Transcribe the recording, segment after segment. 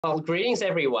Well, greetings,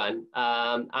 everyone.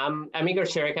 I'm Igor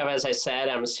Sherikov, as I said.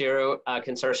 I'm a Zero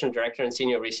Consortium Director and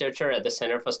Senior Researcher at the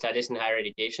Center for Studies in Higher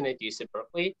Education at UC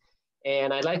Berkeley.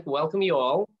 And I'd like to welcome you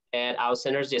all at our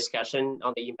center's discussion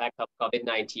on the impact of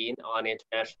COVID-19 on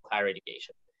international higher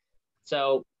education.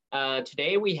 So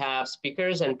today we have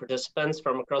speakers and participants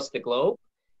from across the globe.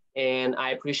 And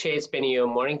I appreciate spending your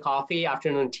morning coffee,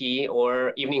 afternoon tea,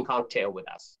 or evening cocktail with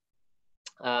us.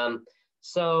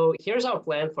 So here's our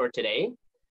plan for today.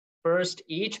 First,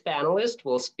 each panelist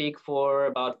will speak for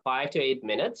about 5 to 8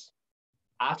 minutes.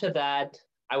 After that,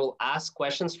 I will ask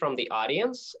questions from the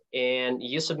audience, and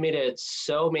you submitted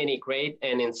so many great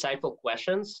and insightful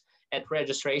questions at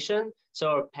registration. So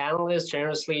our panelists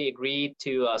generously agreed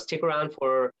to stick around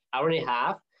for an hour and a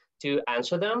half to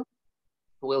answer them.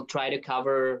 We'll try to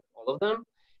cover all of them.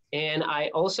 And I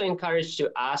also encourage you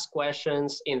to ask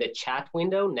questions in the chat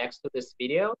window next to this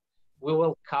video. We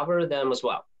will cover them as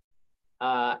well.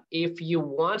 If you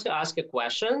want to ask a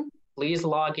question, please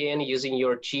log in using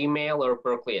your Gmail or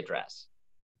Berkeley address.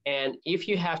 And if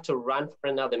you have to run for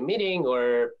another meeting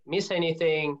or miss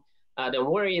anything,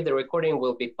 don't worry, the recording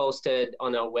will be posted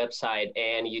on our website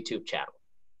and YouTube channel.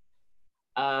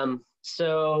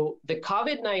 So the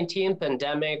COVID-19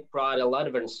 pandemic brought a lot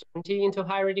of uncertainty into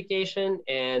higher education,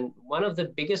 and one of the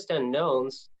biggest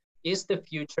unknowns is the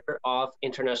future of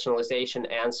internationalization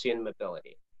and student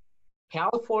mobility.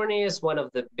 California is one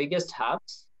of the biggest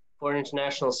hubs for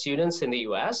international students in the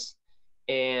US,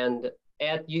 and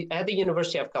at the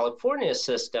University of California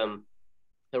system,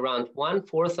 around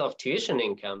 1/4 of tuition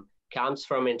income comes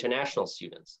from international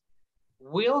students.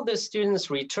 Will the students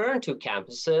return to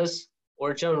campuses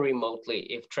or join remotely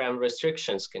if travel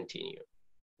restrictions continue?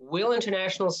 Will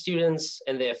international students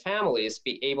and their families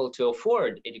be able to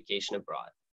afford education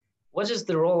abroad? What is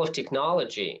the role of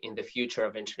technology in the future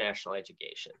of international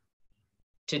education?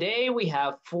 Today, we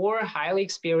have 4 highly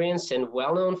experienced and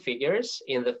well-known figures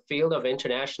in the field of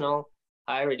international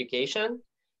higher education,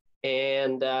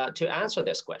 and to answer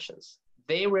these questions.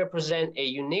 They represent a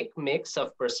unique mix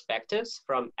of perspectives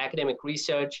from academic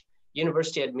research,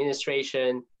 university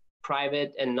administration,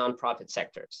 private and nonprofit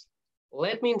sectors.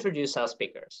 Let me introduce our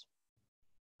speakers.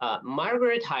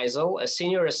 Margaret Heisel, a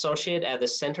senior associate at the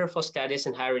Center for Studies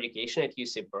in Higher Education at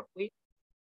UC Berkeley.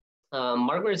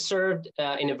 Margaret served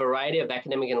in a variety of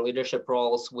academic and leadership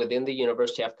roles within the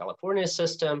University of California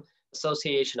system,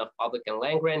 Association of Public and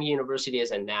Land-Grant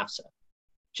Universities, and NAFSA.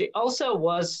 She also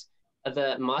was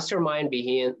the mastermind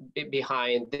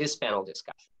behind this panel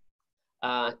discussion.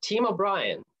 Tim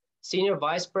O'Brien, Senior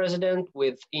Vice President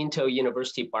with Into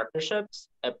University Partnerships,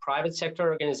 a private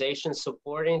sector organization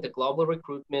supporting the global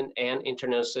recruitment and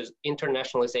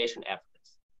internationalization efforts.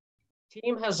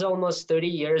 Tim has almost 30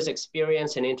 years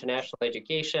experience in international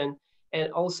education and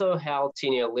also held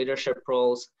senior leadership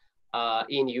roles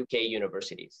in UK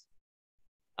universities.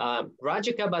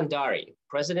 Rajika Bandari,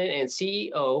 President and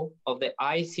CEO of the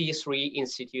IC3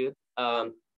 Institute,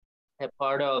 a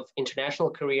part of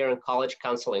International Career and College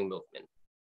Counseling Movement.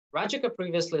 Rajika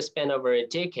previously spent over a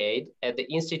decade at the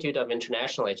Institute of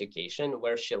International Education,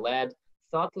 where she led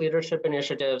thought leadership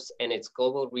initiatives and its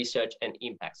global research and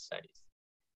impact studies.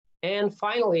 And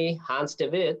finally, Hans de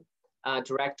Witt,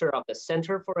 Director of the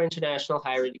Center for International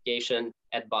Higher Education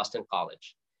at Boston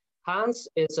College. Hans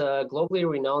is a globally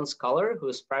renowned scholar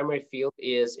whose primary field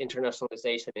is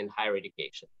internationalization in higher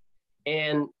education.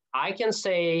 And I can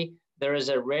say there is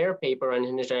a rare paper on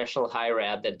international higher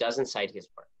ed that doesn't cite his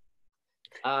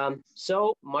work.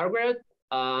 So Margaret,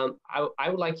 I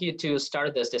would like you to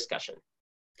start this discussion.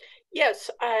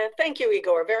 Yes, thank you,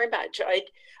 Igor, very much.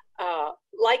 I'd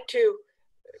like to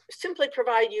simply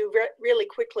provide you really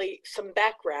quickly some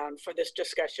background for this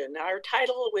discussion. Our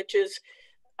title, which is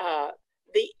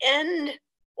The End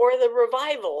or the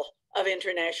Revival of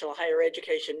International Higher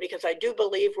Education, because I do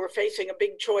believe we're facing a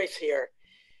big choice here.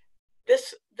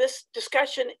 This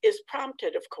discussion is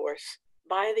prompted, of course,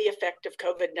 by the effect of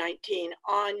COVID-19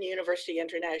 on university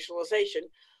internationalization.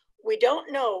 We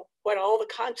don't know what all the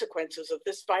consequences of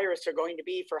this virus are going to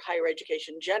be for higher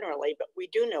education generally, but we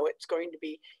do know it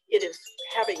is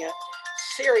having a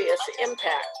serious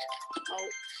impact. Oh,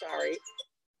 sorry.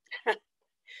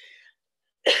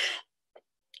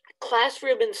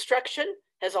 Classroom instruction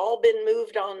has all been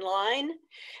moved online,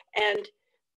 and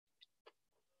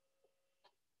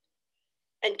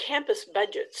campus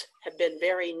budgets have been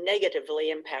very negatively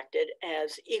impacted.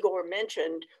 As Igor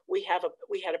mentioned, we had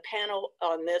a panel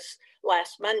on this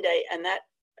last Monday, and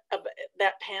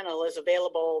that panel is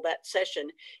available, that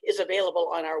session is available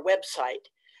on our website.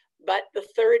 But the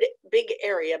third big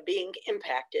area being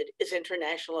impacted is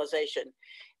internationalization.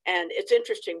 And it's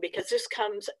interesting because this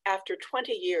comes after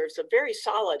 20 years of very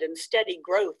solid and steady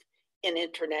growth in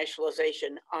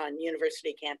internationalization on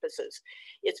university campuses.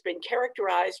 It's been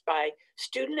characterized by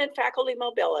student and faculty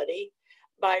mobility,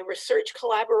 by research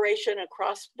collaboration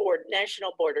across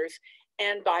national borders,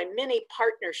 and by many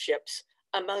partnerships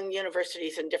among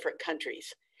universities in different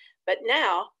countries. But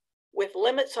now, with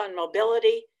limits on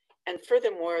mobility, and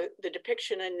furthermore, the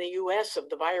depiction in the US of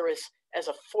the virus as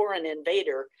a foreign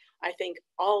invader, I think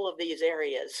all of these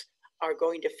areas are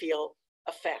going to feel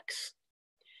effects.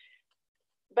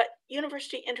 But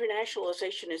university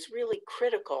internationalization is really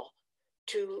critical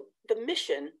to the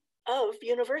mission of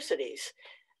universities.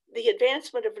 The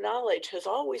advancement of knowledge has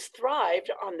always thrived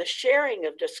on the sharing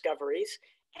of discoveries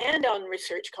and on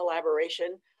research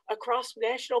collaboration across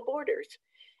national borders.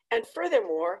 And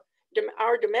furthermore,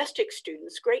 our domestic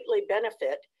students greatly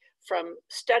benefit from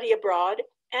study abroad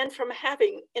and from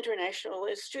having international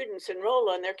students enroll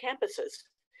on their campuses.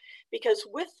 Because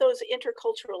with those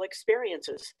intercultural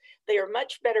experiences, they are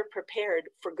much better prepared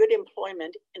for good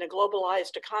employment in a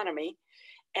globalized economy,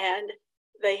 and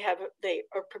they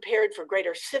are prepared for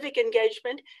greater civic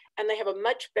engagement, and they have a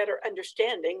much better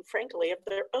understanding, frankly, of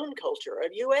their own culture,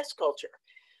 of US culture.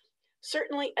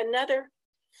 Certainly another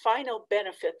final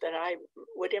benefit that I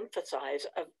would emphasize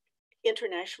of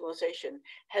internationalization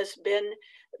has been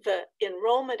the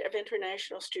enrollment of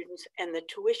international students and the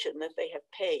tuition that they have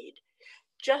paid.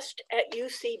 Just at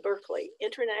UC Berkeley,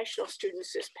 international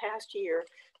students this past year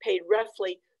paid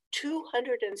roughly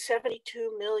 $272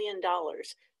 million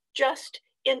just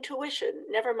in tuition,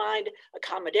 never mind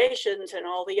accommodations and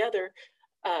all the other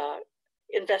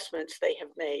investments they have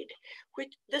made.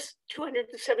 This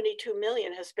 $272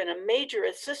 million has been a major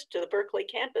assist to the Berkeley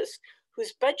campus,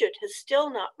 whose budget has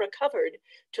still not recovered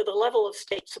to the level of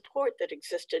state support that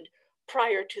existed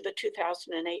prior to the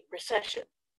 2008 recession.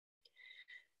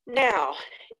 Now,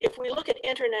 if we look at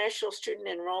international student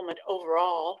enrollment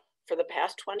overall for the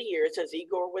past 20 years, as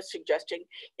Igor was suggesting,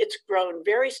 it's grown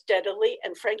very steadily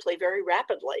and frankly, very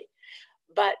rapidly.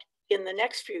 But in the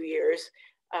next few years,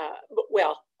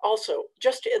 well, also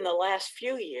just in the last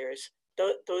few years,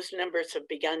 those numbers have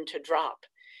begun to drop.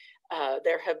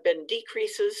 There have been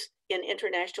decreases in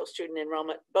international student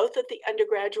enrollment, both at the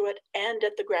undergraduate and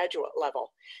at the graduate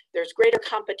level. There's greater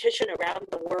competition around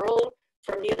the world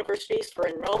from universities for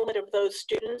enrollment of those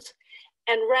students,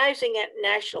 and rising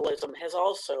nationalism has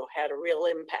also had a real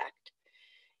impact.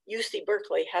 UC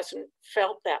Berkeley hasn't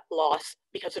felt that loss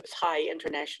because of its high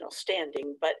international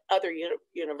standing, but other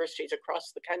universities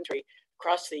across the country,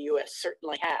 across the US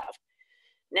certainly have.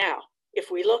 Now, if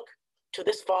we look to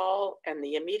this fall and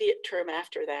the immediate term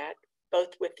after that, both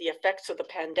with the effects of the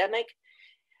pandemic,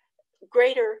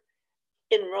 greater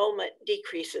enrollment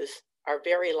decreases are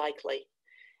very likely.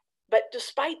 But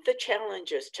despite the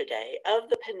challenges today of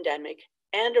the pandemic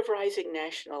and of rising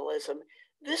nationalism,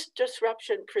 this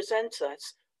disruption presents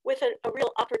us with a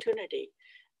real opportunity,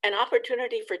 an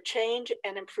opportunity for change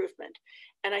and improvement.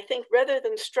 And I think rather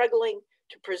than struggling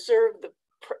to preserve the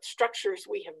structures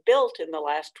we have built in the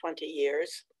last 20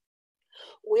 years,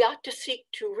 we ought to seek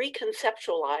to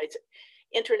reconceptualize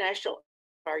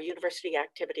our university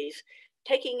activities,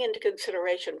 taking into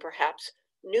consideration perhaps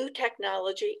new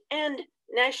technology and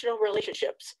national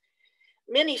relationships.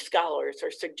 Many scholars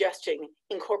are suggesting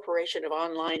incorporation of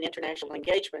online international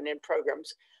engagement in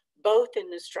programs, both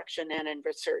in instruction and in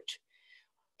research.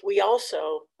 We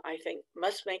also, I think,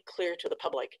 must make clear to the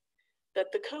public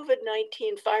that the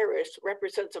COVID-19 virus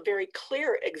represents a very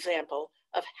clear example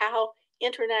of how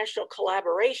international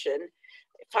collaboration,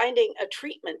 finding a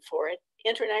treatment for it,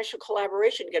 international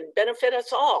collaboration can benefit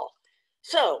us all.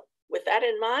 So with that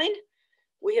in mind,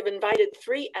 we have invited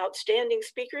 3 outstanding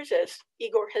speakers, as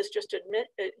Igor has just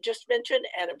mentioned,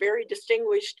 and a very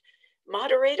distinguished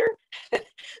moderator.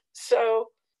 So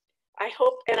I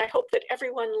hope that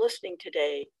everyone listening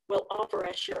today will offer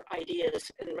us your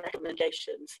ideas and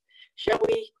recommendations. Shall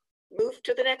we move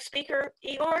to the next speaker,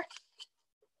 Igor?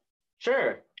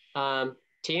 Sure.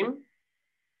 Team?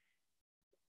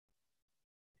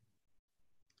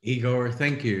 Igor,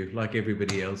 thank you. Like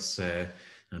everybody else,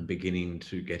 I'm beginning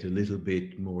to get a little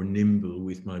bit more nimble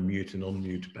with my mute and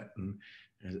unmute button,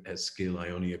 a skill I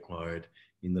only acquired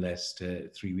in the last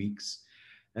 3 weeks.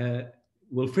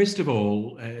 Well, first of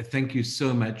all, thank you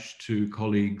so much to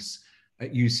colleagues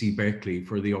at UC Berkeley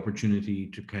for the opportunity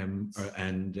to come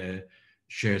and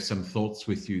share some thoughts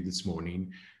with you this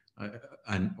morning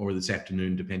or this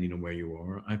afternoon, depending on where you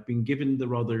are. I've been given the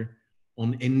rather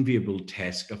unenviable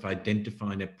task of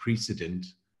identifying a precedent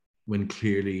when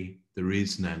clearly there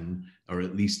is none, or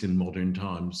at least in modern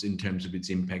times, in terms of its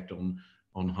impact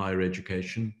on higher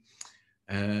education.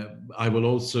 I will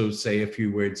also say a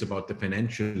few words about the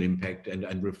financial impact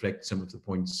and reflect some of the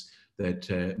points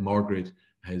that Margaret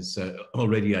has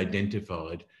already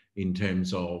identified in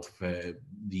terms of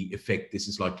the effect this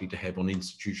is likely to have on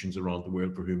institutions around the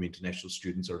world for whom international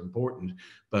students are important,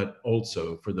 but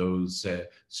also for those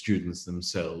students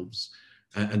themselves.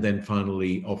 And then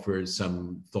finally offer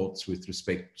some thoughts with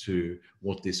respect to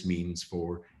what this means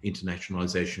for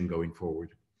internationalization going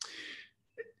forward.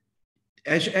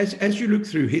 As you look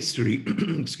through history,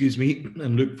 excuse me,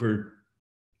 and look for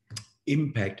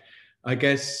impact, I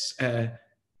guess in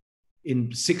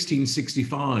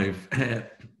 1665,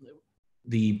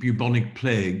 the bubonic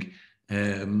plague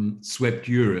swept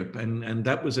Europe, and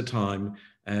that was a time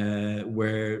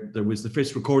where there was the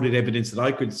first recorded evidence that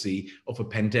I could see of a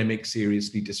pandemic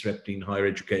seriously disrupting higher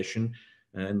education,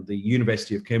 and the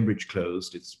University of Cambridge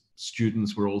closed. Its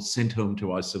students were all sent home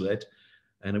to isolate.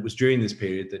 And it was during this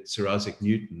period that Sir Isaac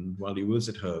Newton, while he was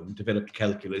at home, developed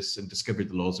calculus and discovered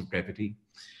the laws of gravity.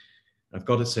 I've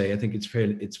got to say, I think it's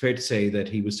fair to say that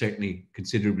he was certainly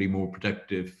considerably more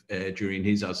productive during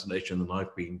his isolation than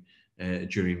I've been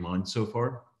during mine so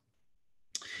far.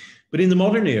 But in the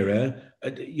modern era,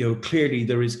 clearly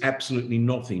there is absolutely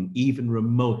nothing, even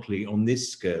remotely on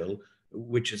this scale,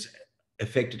 which has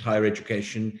affected higher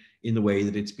education in the way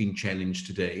that it's been challenged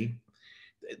today.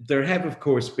 There have, of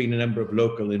course, been a number of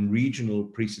local and regional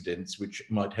precedents which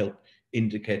might help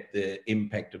indicate the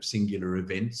impact of singular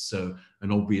events. So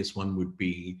an obvious one would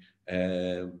be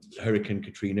Hurricane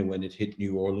Katrina when it hit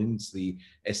New Orleans. The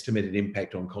estimated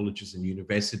impact on colleges and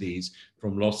universities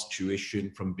from lost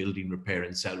tuition, from building repair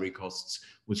and salary costs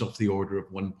was of the order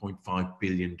of $1.5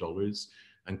 billion.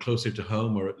 And closer to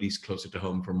home, or at least closer to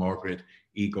home for Margaret,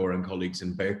 Igor and colleagues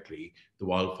in Berkeley, the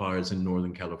wildfires in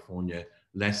Northern California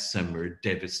last summer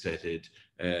devastated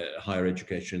higher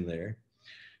education there.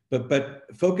 But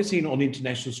focusing on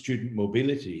international student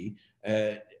mobility,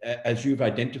 as you've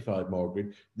identified,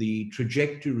 Margaret, the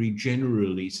trajectory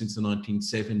generally since the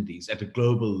 1970s at a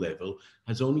global level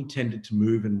has only tended to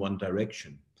move in one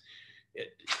direction.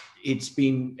 It's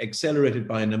been accelerated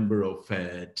by a number of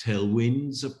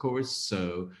tailwinds, of course,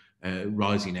 so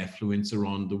rising affluence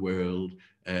around the world,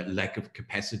 lack of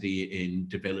capacity in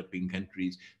developing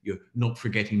countries, you're not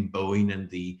forgetting Boeing and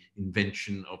the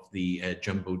invention of the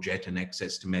jumbo jet and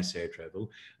access to mass air travel.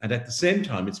 And at the same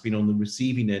time, it's been on the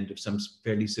receiving end of some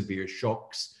fairly severe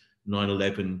shocks,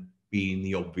 9/11 being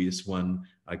the obvious one,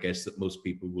 I guess, that most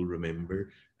people will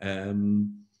remember.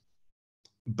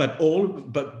 But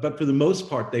for the most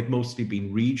part, they've mostly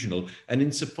been regional. And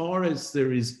insofar as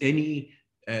there is any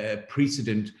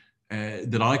precedent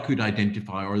that I could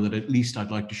identify, or that at least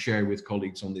I'd like to share with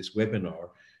colleagues on this webinar,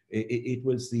 it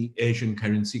was the Asian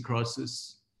currency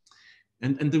crisis.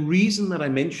 And the reason that I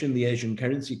mention the Asian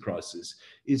currency crisis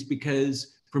is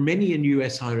because for many in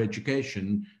US higher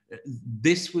education,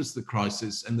 this was the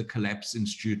crisis and the collapse in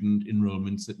student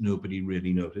enrollments that nobody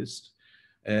really noticed.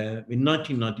 In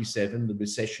 1997, the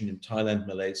recession in Thailand,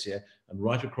 Malaysia, and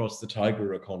right across the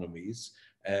tiger economies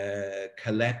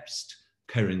collapsed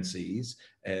currencies,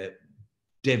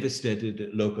 devastated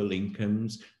local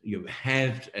incomes,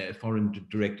 halved foreign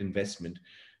direct investment.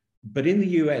 But in the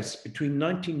US, between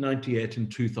 1998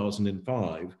 and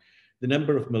 2005, the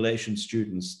number of Malaysian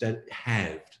students that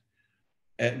halved.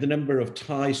 The number of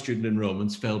Thai student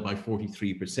enrollments fell by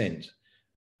 43%.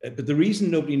 But the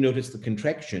reason nobody noticed the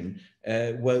contraction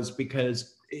was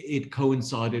because it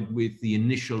coincided with the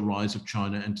initial rise of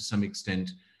China and to some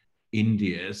extent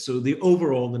India. So the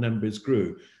numbers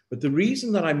grew. But the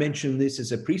reason that I mention this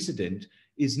as a precedent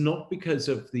is not because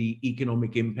of the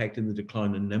economic impact and the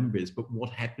decline in numbers, but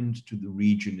what happened to the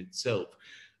region itself.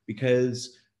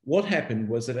 Because what happened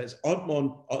was that as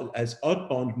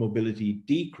outbound mobility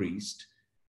decreased,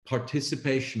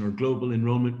 participation or global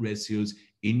enrollment ratios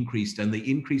increased, and they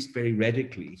increased very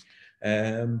radically.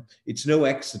 It's no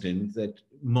accident that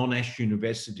Monash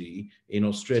University in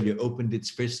Australia opened its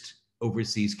first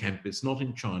overseas campus, not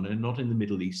in China, not in the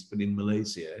Middle East, but in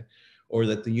Malaysia, or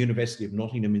that the University of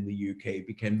Nottingham in the UK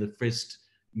became the first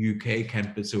UK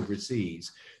campus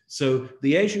overseas. So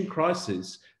the Asian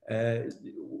crisis,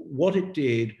 what it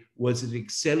did was it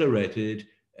accelerated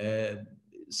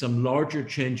some larger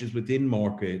changes within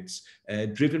markets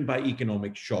driven by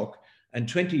economic shock. And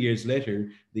 20 years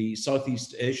later, the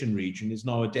Southeast Asian region is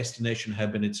now a destination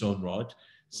hub in its own right.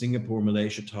 Singapore,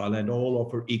 Malaysia, Thailand all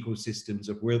offer ecosystems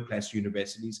of world-class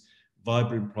universities,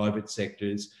 vibrant private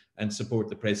sectors, and support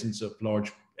the presence of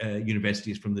large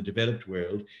universities from the developed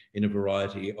world in a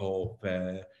variety of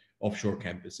offshore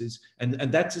campuses. And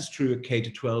that's as true at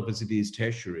K-12 as it is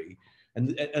tertiary.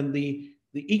 And the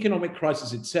the economic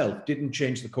crisis itself didn't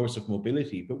change the course of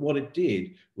mobility, but what it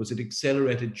did was it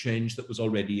accelerated change that was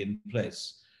already in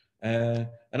place. And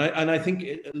I think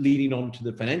leading on to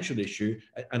the financial issue,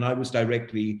 and I was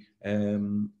directly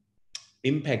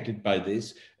impacted by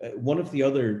this, one of the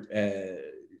other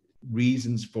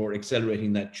reasons for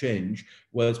accelerating that change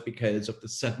was because of the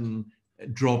sudden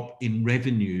drop in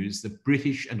revenues that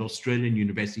British and Australian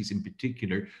universities in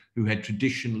particular, who had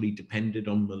traditionally depended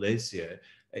on Malaysia,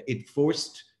 it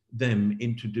forced them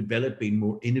into developing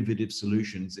more innovative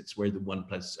solutions. It's where the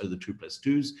 1+ or the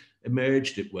 2+2s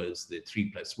emerged. It was the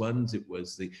 3+1s. It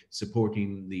was the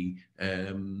supporting the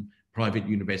private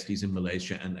universities in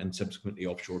Malaysia and subsequently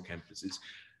offshore campuses.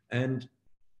 And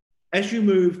as you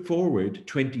move forward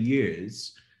 20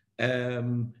 years,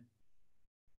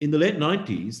 in the late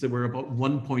 90s, there were about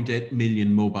 1.8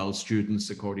 million mobile students,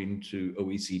 according to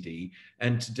OECD.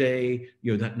 And today,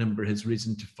 that number has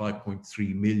risen to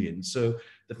 5.3 million. So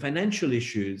the financial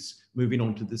issues, moving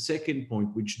on to the second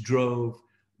point, which drove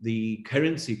the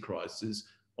currency crisis,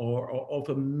 are of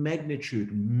a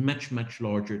magnitude much, much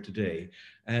larger today.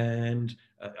 And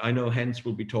I know Hans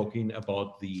will be talking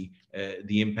about the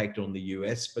impact on the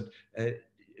US, but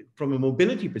from a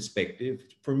mobility perspective,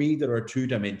 for me, there are two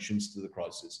dimensions to the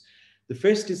crisis. The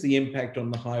first is the impact on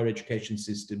the higher education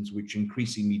systems, which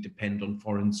increasingly depend on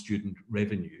foreign student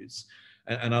revenues.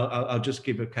 And I'll just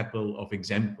give a couple of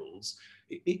examples.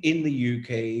 In the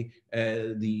UK,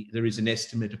 there is an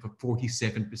estimate of a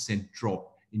 47%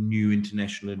 drop in new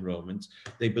international enrollments.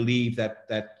 They believe that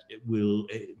it will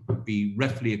be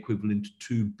roughly equivalent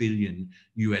to $2 billion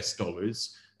US.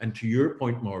 And to your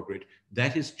point, Margaret,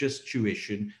 that is just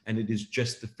tuition, and it is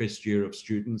just the first year of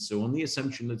students. So on the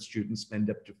assumption that students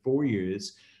spend up to 4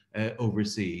 years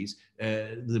overseas,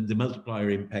 the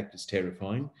multiplier impact is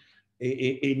terrifying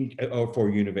or for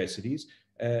universities.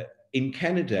 In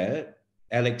Canada,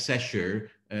 Alex Sasher,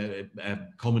 a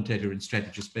commentator and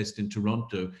strategist based in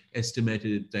Toronto,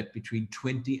 estimated that between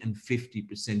 20 and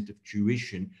 50% of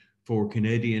tuition for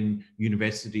Canadian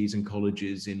universities and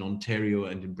colleges in Ontario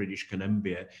and in British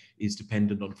Columbia is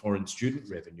dependent on foreign student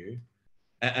revenue.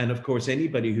 And of course,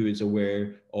 anybody who is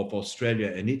aware of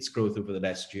Australia and its growth over the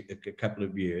last couple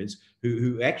of years,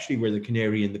 who actually were the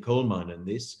canary in the coal mine on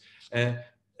this,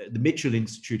 the Mitchell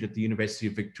Institute at the University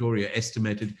of Victoria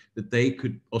estimated that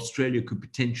Australia could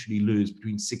potentially lose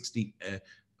between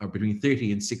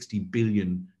 30 and 60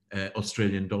 billion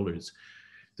Australian dollars.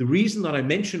 The reason that I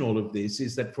mention all of this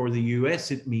is that for the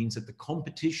US, it means that the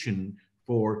competition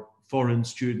for foreign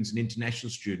students and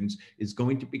international students is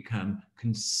going to become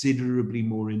considerably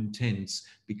more intense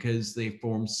because they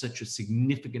form such a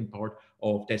significant part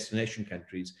of destination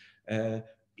countries.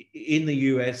 In the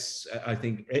US, I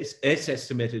think it's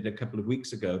estimated a couple of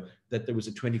weeks ago that there was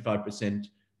a 25%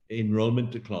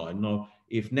 enrollment decline. Now,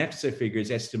 if NAFSA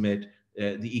figures estimate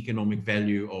the economic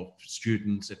value of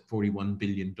students at $41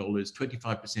 billion,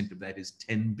 25% of that is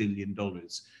 $10 billion.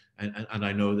 And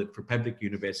I know that for public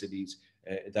universities,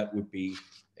 that would be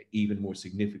even more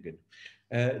significant.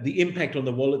 The impact on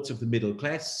the wallets of the middle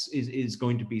class is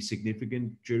going to be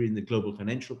significant. During the global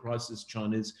financial crisis,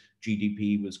 China's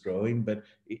GDP was growing, but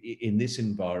in this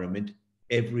environment,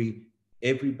 every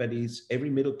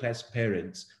middle class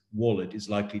parent's wallet is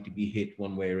likely to be hit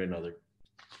one way or another.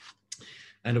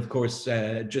 And of course,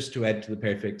 just to add to the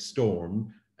perfect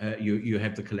storm, you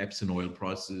have the collapse in oil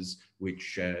prices,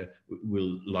 which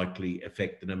will likely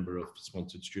affect the number of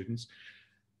sponsored students.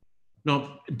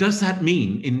 Now, does that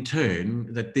mean in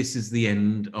turn that this is the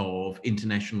end of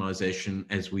internationalization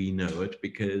as we know it?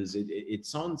 Because it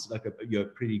sounds like a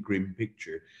pretty grim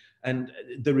picture. And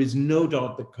there is no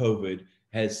doubt that COVID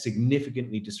has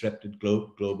significantly disrupted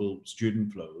global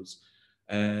student flows.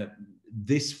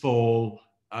 This fall,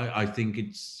 I think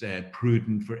it's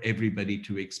prudent for everybody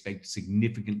to expect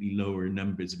significantly lower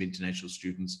numbers of international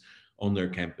students on their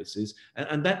campuses,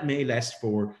 and that may last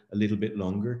for a little bit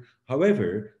longer.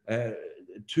 However,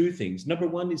 two things. Number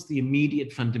one is the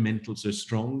immediate fundamentals are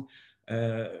strong.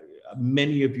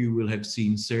 Many of you will have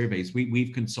seen surveys.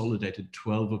 We've consolidated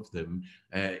 12 of them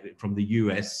from the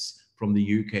US, from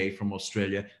the UK, from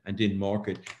Australia, and in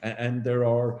market. And there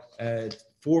are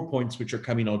 4 points which are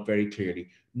coming out very clearly.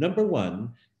 Number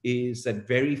one is that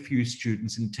very few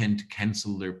students intend to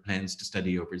cancel their plans to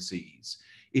study overseas.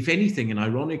 If anything, and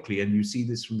ironically, and you see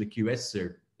this from the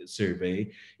QS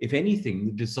survey, if anything,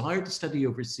 the desire to study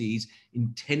overseas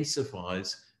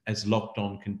intensifies as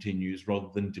lockdown continues rather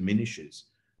than diminishes.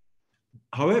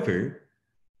 However,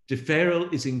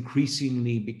 deferral is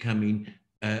increasingly becoming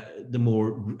the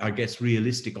more, I guess,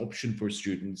 realistic option for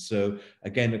students. So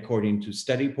again, according to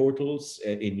study portals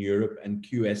in Europe and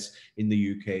QS in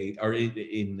the UK, or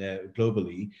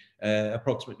globally,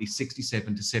 approximately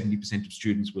 67 to 70% of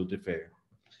students will defer.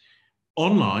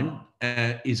 Online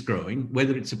is growing.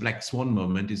 Whether it's a black swan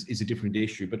moment is a different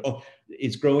issue, but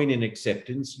it's growing in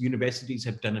acceptance. Universities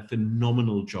have done a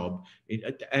phenomenal job,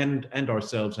 and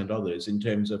ourselves and others, in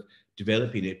terms of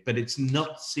developing it, but it's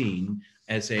not seen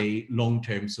as a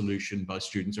long-term solution by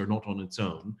students, or not on its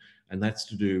own, and that's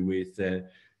to do with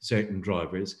certain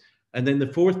drivers. And then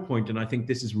the fourth point, and I think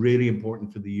this is really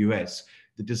important for the US,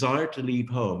 the desire to leave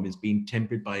home is being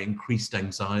tempered by increased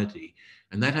anxiety.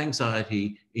 And that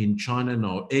anxiety in China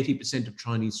now, 80% of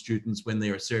Chinese students, when they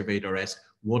are surveyed, are asked,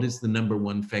 what is the number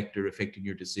one factor affecting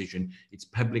your decision? It's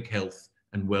public health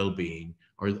and well-being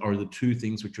are the two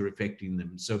things which are affecting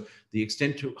them. So the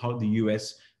extent to how the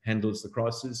US handles the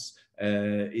crisis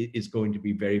is going to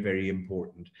be very, very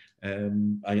important.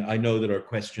 I know there are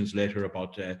questions later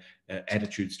about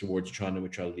attitudes towards China,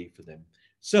 which I'll leave for them.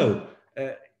 So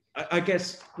I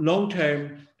guess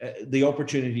long-term, the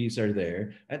opportunities are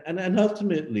there. And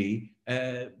ultimately,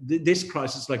 this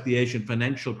crisis, like the Asian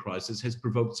financial crisis, has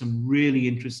provoked some really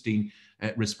interesting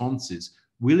responses.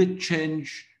 Will it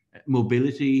change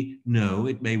mobility? No,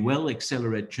 it may well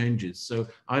accelerate changes. So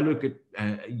I look at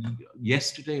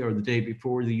yesterday or the day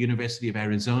before, the University of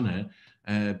Arizona,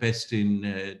 based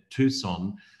in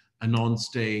Tucson,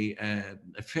 announced a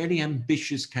fairly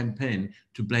ambitious campaign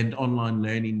to blend online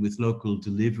learning with local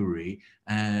delivery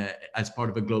as part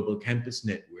of a global campus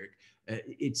network.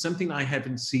 It's something I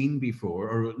haven't seen before,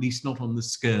 or at least not on the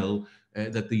scale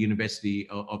that the University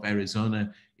of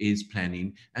Arizona is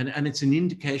planning. And it's an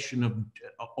indication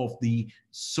of the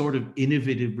sort of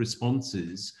innovative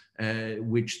responses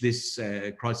which this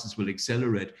crisis will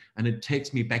accelerate. And it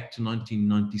takes me back to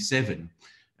 1997.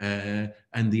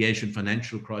 And the Asian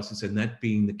financial crisis, and that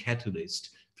being the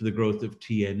catalyst for the growth of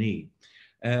TNE.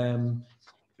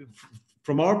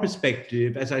 From our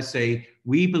perspective, as I say,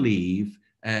 we believe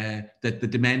that the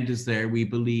demand is there. We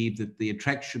believe that the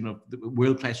attraction of the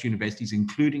world-class universities,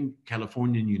 including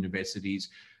Californian universities,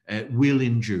 will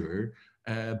endure.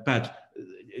 But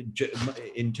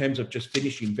in terms of just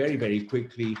finishing very, very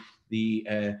quickly,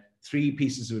 the three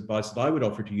pieces of advice that I would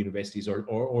offer to universities,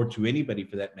 or to anybody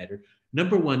for that matter.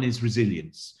 Number one is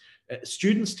resilience.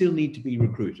 Students still need to be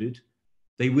recruited.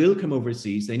 They will come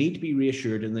overseas. They need to be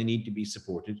reassured, and they need to be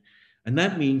supported. And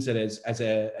that means that as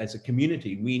a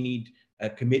community, we need a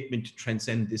commitment to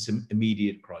transcend this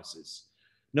immediate crisis.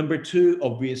 Number two,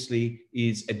 obviously,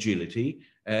 is agility.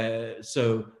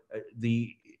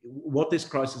 What this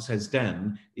crisis has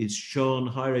done is shown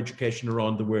higher education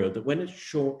around the world that when it's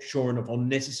shorn of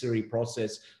unnecessary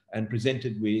process and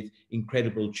presented with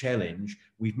incredible challenge,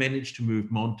 we've managed to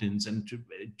move mountains and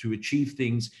to achieve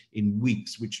things in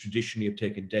weeks, which traditionally have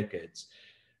taken decades.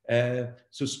 And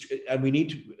we need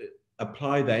to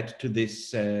apply that to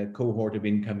this cohort of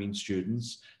incoming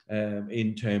students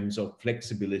in terms of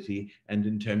flexibility and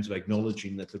in terms of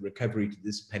acknowledging that the recovery to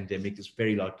this pandemic is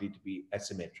very likely to be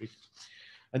asymmetric.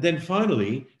 And then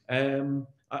finally,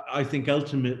 I think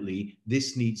ultimately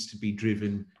this needs to be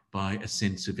driven by a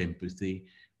sense of empathy.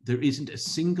 There isn't a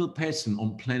single person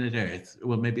on planet Earth,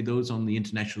 well, maybe those on the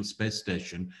International Space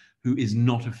Station, who is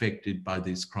not affected by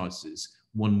this crisis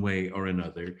one way or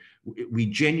another. We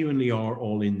genuinely are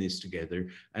all in this together.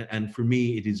 And for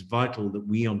me, it is vital that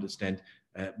we understand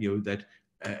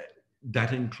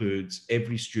that includes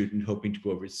every student hoping to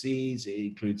go overseas. It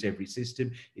includes every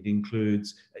system.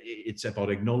 It's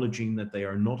about acknowledging that they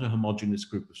are not a homogeneous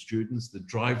group of students. The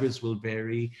drivers will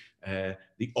vary.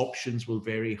 The options will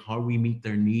vary. How we meet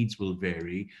their needs will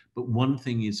vary. But one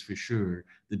thing is for sure,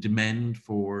 the demand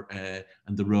for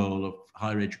and the role of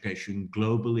higher education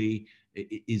globally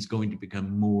is going to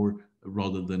become more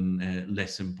rather than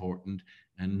less important,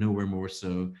 and nowhere more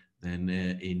so than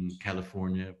in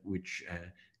California, which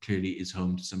clearly is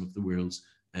home to some of the world's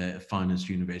finest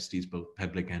universities, both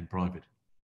public and private.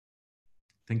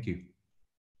 Thank you.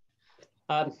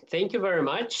 Thank you very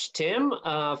much, Tim,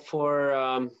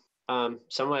 for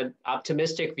somewhat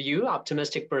optimistic view,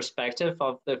 optimistic perspective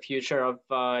of the future of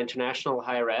international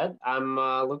higher ed. I'm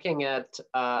looking at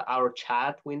our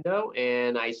chat window,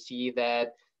 and I see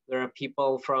that there are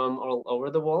people from all over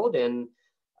the world, and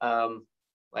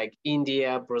like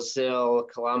India, Brazil,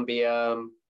 Colombia,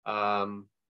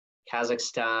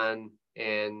 Kazakhstan,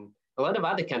 and a lot of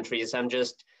other countries. I'm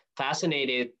just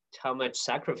fascinated how much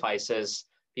sacrifices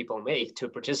people make to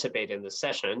participate in this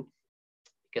session,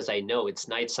 because I know it's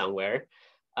night somewhere.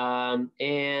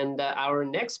 And our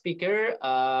next speaker,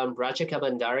 Rajika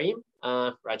Bandari.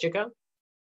 Rajika?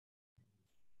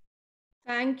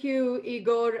 Thank you,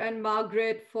 Igor and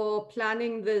Margaret, for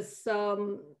planning this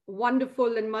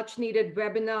wonderful and much needed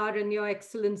webinar and your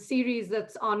excellent series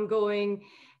that's ongoing.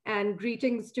 And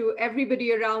greetings to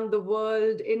everybody around the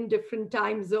world in different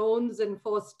time zones and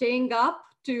for staying up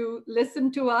to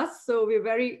listen to us. So we're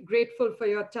very grateful for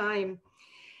your time.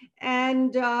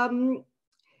 And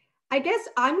I guess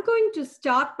I'm going to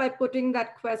start by putting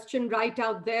that question right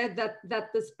out there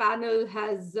that this panel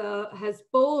has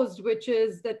posed, which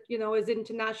is that, you know, is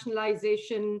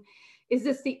internationalization, is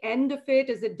this the end of it?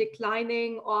 Is it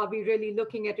declining, or are we really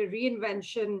looking at a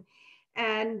reinvention?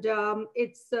 And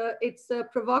it's a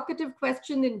provocative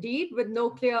question indeed, with no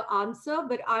clear answer.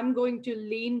 But I'm going to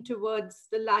lean towards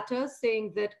the latter,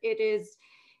 saying that it is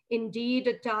indeed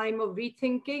a time of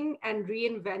rethinking and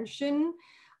reinvention.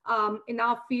 In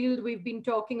our field, we've been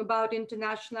talking about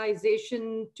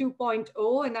internationalization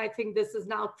 2.0, and I think this is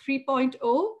now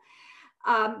 3.0.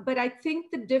 But I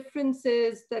think the difference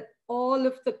is that all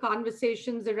of the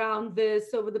conversations around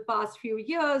this over the past few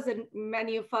years, and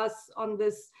many of us on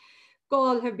this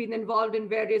call have been involved in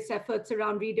various efforts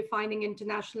around redefining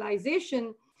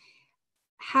internationalization,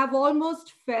 have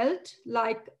almost felt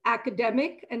like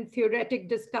academic and theoretic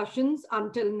discussions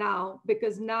until now,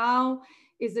 because now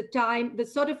is a time, the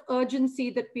sort of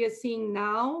urgency that we are seeing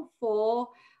now for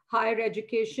higher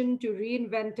education to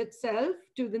reinvent itself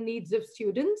to the needs of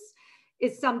students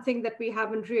is something that we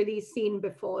haven't really seen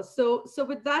before. So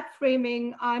with that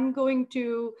framing, I'm going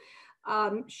to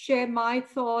share my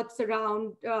thoughts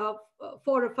around 4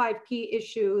 or 5 key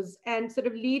issues, and sort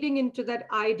of leading into that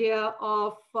idea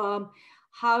of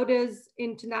how does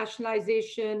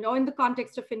internationalization, or in the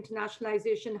context of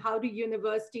internationalization, how do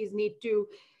universities need to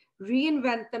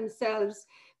reinvent themselves?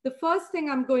 The first thing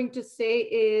I'm going to say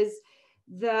is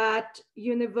that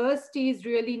universities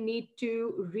really need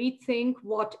to rethink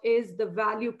what is the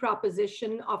value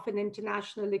proposition of an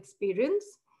international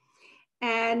experience.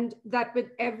 And that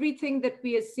with everything that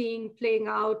we are seeing playing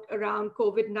out around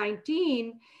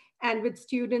COVID-19, and with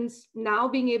students now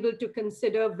being able to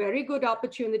consider very good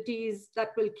opportunities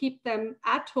that will keep them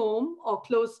at home or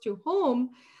close to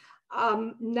home,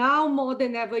 now more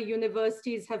than ever,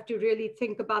 universities have to really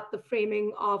think about the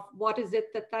framing of what is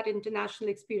it that that international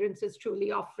experience is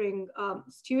truly offering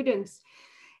students.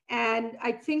 And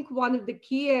I think one of the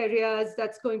key areas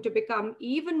that's going to become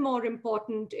even more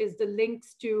important is the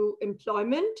links to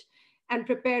employment and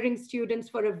preparing students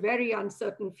for a very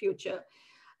uncertain future.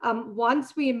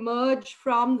 Once we emerge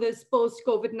from this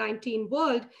post-COVID-19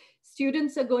 world,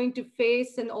 students are going to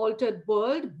face an altered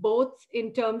world, both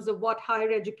in terms of what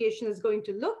higher education is going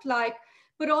to look like,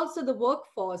 but also the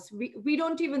workforce. We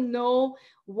don't even know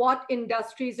what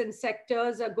industries and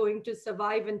sectors are going to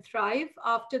survive and thrive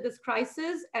after this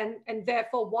crisis, and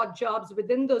therefore what jobs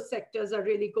within those sectors are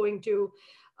really going to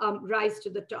rise to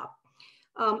the top.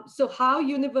 So how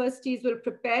universities will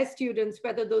prepare students,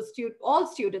 whether those all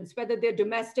students, whether they're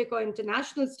domestic or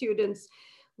international students,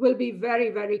 will be very,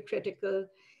 very critical.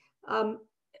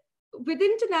 With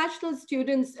international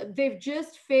students, they've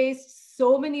just faced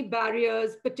so many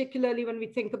barriers, particularly when we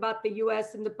think about the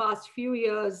US in the past few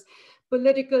years,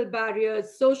 political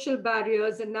barriers, social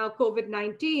barriers, and now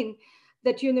COVID-19,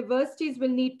 that universities will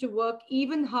need to work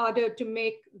even harder to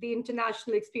make the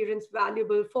international experience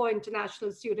valuable for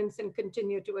international students and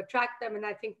continue to attract them. And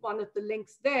I think one of the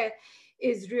links there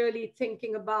is really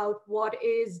thinking about what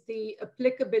is the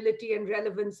applicability and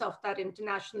relevance of that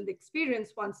international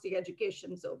experience once the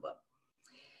education's over.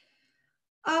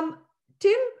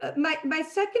 Tim, my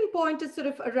second point is sort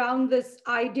of around this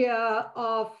idea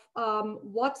of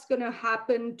what's going to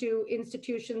happen to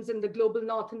institutions in the global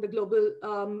north and the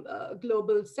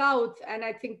global south. And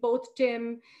I think both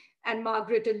Tim and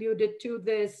Margaret alluded to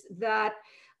this, that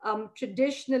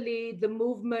traditionally the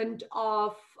movement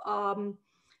of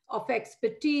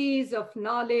expertise, of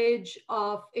knowledge,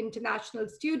 of international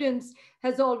students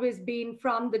has always been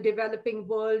from the developing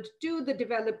world to the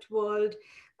developed world.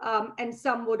 And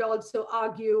some would also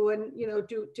argue, and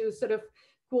to sort of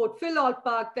quote Phil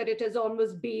Alpart, that it has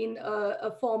almost been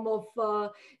a form of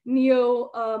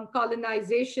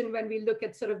neo-colonization when we look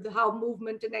at sort of how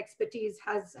movement and expertise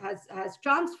has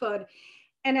transferred.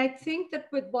 And I think that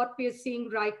with what we are seeing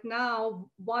right now,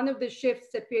 one of the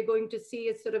shifts that we are going to see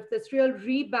is sort of this real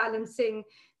rebalancing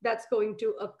that's going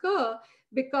to occur,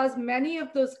 because many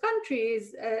of those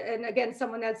countries, and again,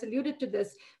 someone else alluded to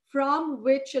this, from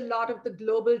which a lot of the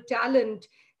global talent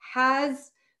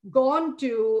has gone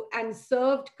to and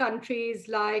served countries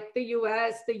like the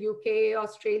US, the UK,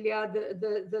 Australia,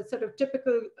 the sort of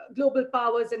typical global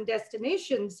powers and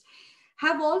destinations,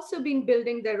 have also been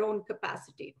building their own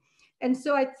capacity. And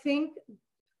so I think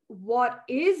what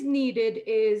is needed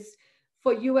is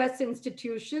for US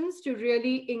institutions to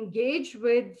really engage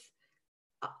with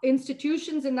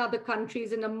institutions in other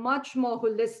countries in a much more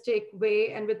holistic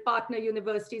way, and with partner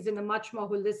universities in a much more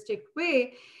holistic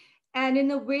way, and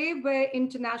in a way where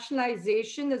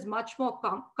internationalization is much more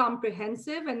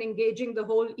comprehensive and engaging the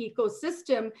whole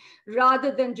ecosystem rather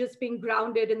than just being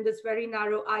grounded in this very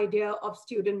narrow idea of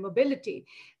student mobility.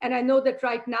 And I know that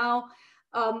right now,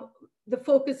 the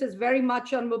focus is very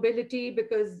much on mobility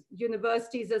because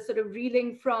universities are sort of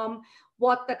reeling from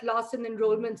what that loss in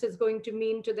enrollments is going to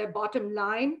mean to their bottom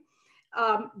line.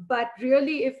 But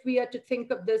really, if we are to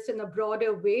think of this in a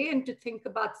broader way and to think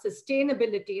about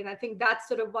sustainability, and I think that's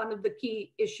sort of one of the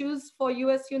key issues for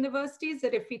US universities,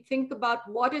 that if we think about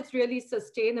what is really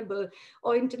sustainable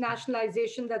or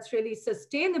internationalization that's really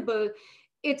sustainable,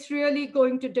 it's really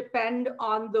going to depend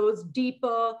on those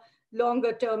deeper,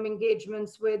 longer term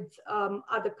engagements with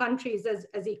other countries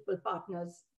as equal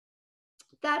partners.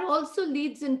 That also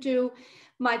leads into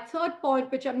my third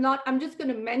point, which I'm just going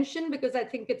to mention because I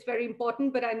think it's very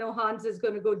important, but I know Hans is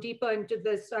going to go deeper into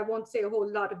this, so I won't say a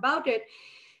whole lot about it,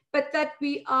 but that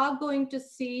we are going to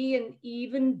see an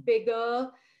even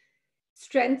bigger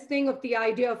strengthening of the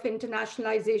idea of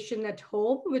internationalization at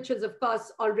home, which has of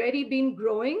course already been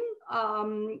growing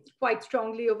quite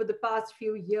strongly over the past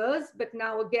few years. But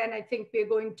now again, I think we're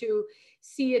going to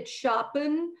see it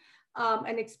sharpen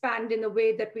and expand in a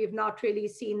way that we've not really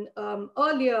seen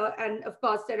earlier. And of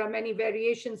course, there are many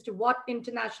variations to what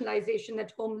internationalization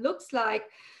at home looks like.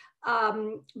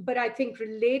 But I think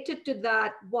related to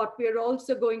that, what we're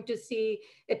also going to see,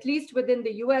 at least within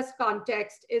the US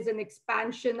context, is an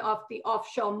expansion of the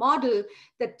offshore model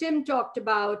that Tim talked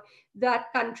about,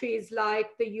 that countries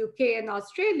like the UK and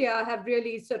Australia have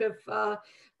really sort of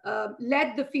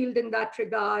led the field in that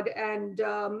regard. And,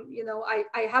 you know,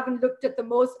 I haven't looked at the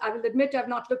most, I will admit I've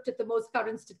not looked at the most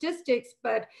current statistics,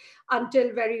 but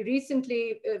until very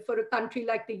recently, for a country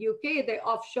like the UK, their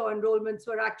offshore enrollments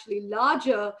were actually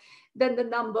larger than the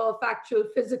number of actual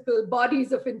physical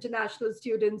bodies of international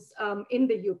students in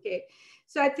the UK.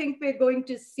 So I think we're going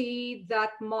to see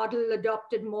that model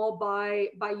adopted more by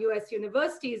US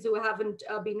universities who haven't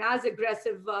been as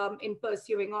aggressive in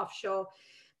pursuing offshore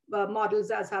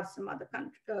models as have some other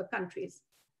countries.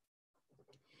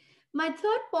 My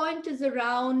third point is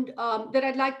around, that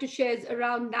I'd like to share, is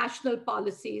around national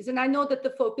policies. And I know that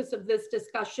the focus of this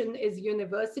discussion is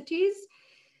universities,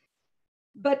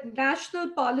 but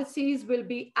national policies will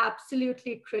be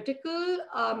absolutely critical.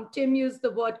 Tim used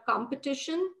the word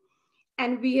competition,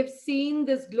 and we have seen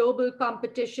this global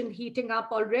competition heating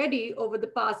up already over the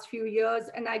past few years.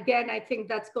 And again, I think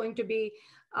that's going to be,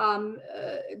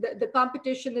 the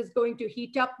competition is going to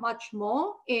heat up much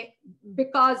more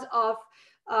because of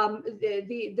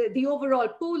the overall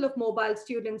pool of mobile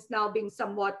students now being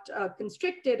somewhat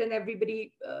constricted, and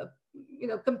everybody you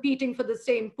know, competing for the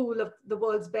same pool of the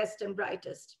world's best and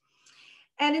brightest.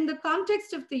 And in the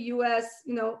context of the US,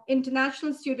 you know,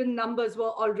 international student numbers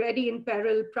were already in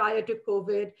peril prior to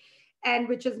COVID, and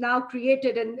which has now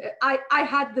created, and I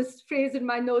had this phrase in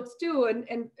my notes too,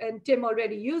 and Tim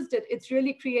already used it, it's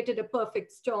really created a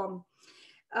perfect storm.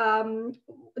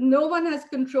 No one has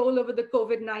control over the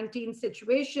COVID-19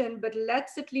 situation, but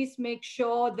let's at least make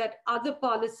sure that other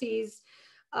policies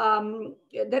will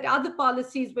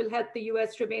help the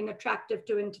US remain attractive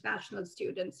to international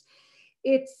students.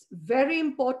 It's very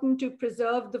important to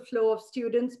preserve the flow of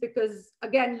students because,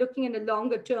 again, looking in a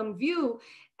longer term view,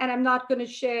 and I'm not going to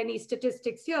share any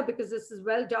statistics here because this is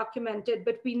well documented,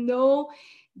 but we know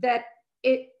that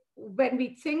when we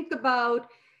think about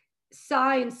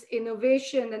science,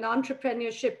 innovation, and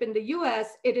entrepreneurship in the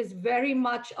US, it is very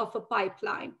much of a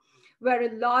pipeline, where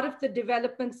a lot of the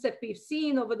developments that we've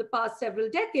seen over the past several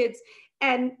decades,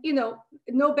 and you know,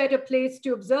 no better place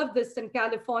to observe this than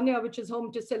California, which is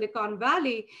home to Silicon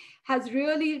Valley, has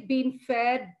really been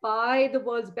fed by the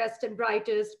world's best and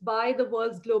brightest, by the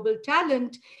world's global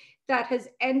talent that has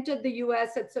entered the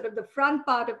US at sort of the front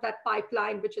part of that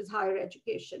pipeline, which is higher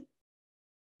education.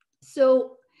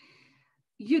 So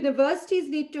universities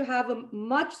need to have a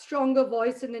much stronger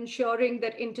voice in ensuring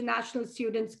that international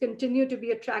students continue to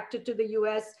be attracted to the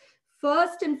US,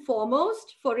 first and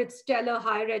foremost for its stellar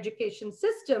higher education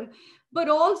system, but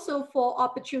also for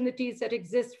opportunities that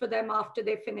exist for them after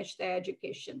they finish their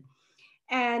education.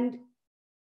 And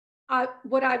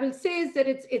what I will say is that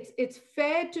it's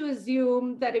fair to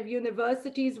assume that if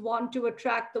universities want to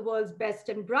attract the world's best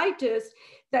and brightest,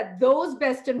 that those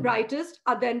best and brightest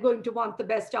are then going to want the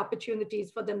best opportunities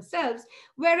for themselves,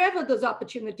 wherever those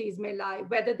opportunities may lie,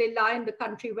 whether they lie in the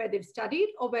country where they've studied,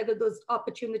 or whether those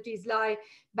opportunities lie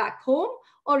back home,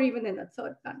 or even in a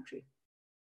third country.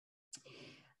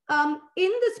 In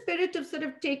the spirit of sort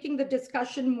of taking the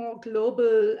discussion more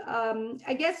global,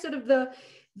 I guess sort of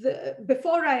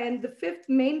before I end, the fifth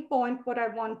main point that I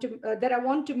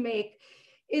want to make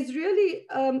is really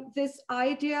this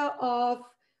idea of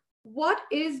what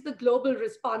is the global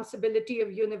responsibility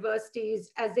of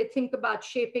universities as they think about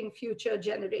shaping future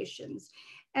generations.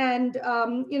 And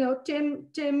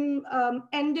Tim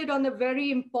ended on a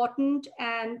very important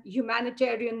and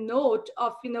humanitarian note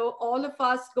of all of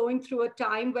us going through a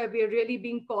time where we are really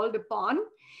being called upon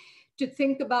to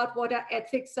think about what our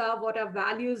ethics are, what our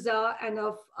values are, and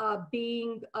of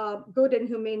being good and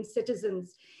humane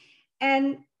citizens.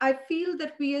 And I feel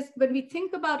that when we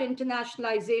think about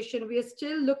internationalization, we are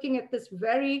still looking at this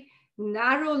very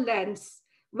narrow lens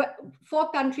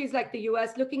for countries like the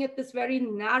US, looking at this very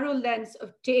narrow lens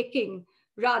of taking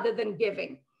rather than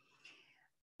giving.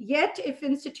 Yet, if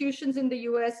institutions in the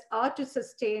US are to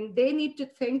sustain, they need to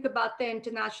think about their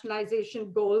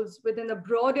internationalization goals within a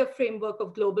broader framework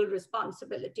of global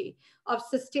responsibility, of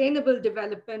sustainable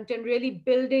development, and really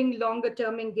building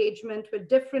longer-term engagement with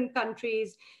different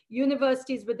countries,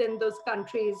 universities within those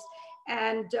countries,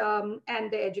 and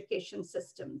their education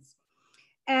systems.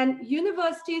 And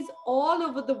universities all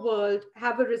over the world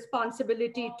have a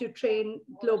responsibility to train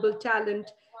global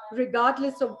talent,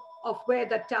 regardless of where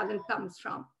that talent comes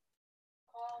from.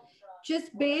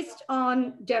 Just based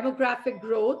on demographic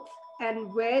growth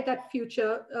and where that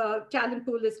future talent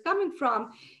pool is coming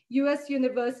from, US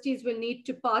universities will need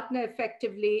to partner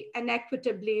effectively and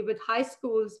equitably with high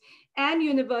schools and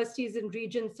universities in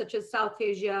regions such as South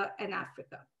Asia and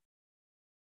Africa.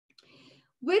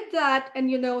 With that, and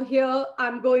here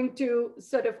I'm going to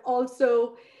sort of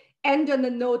also end on a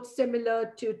note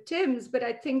similar to Tim's, but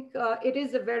I think it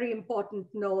is a very important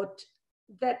note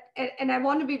that, and I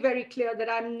want to be very clear that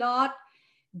I'm not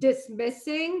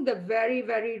dismissing the very,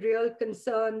 very real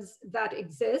concerns that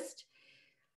exist.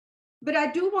 But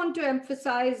I do want to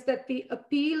emphasize that the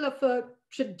appeal of a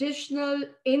traditional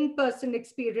in-person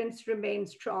experience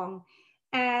remains strong.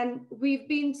 And we've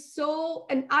been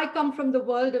and I come from the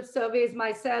world of surveys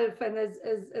myself. And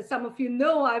as some of you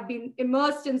know, I've been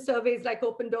immersed in surveys like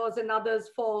Open Doors and others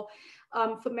for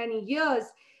many years.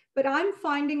 But I'm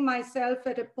finding myself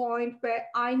at a point where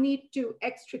I need to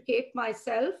extricate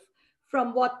myself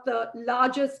from what the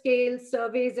larger scale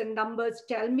surveys and numbers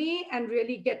tell me and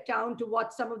really get down to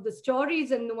what some of the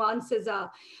stories and nuances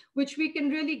are, which we can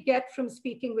really get from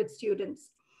speaking with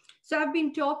students. So I've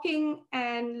been talking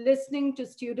and listening to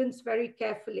students very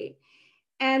carefully.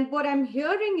 And what I'm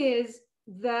hearing is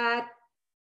that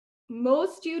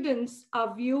most students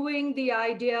are viewing the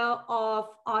idea of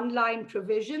online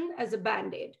provision as a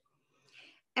Band-Aid.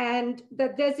 And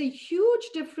that there's a huge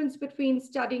difference between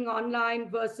studying online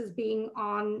versus being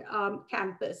on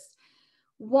campus.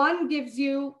 One gives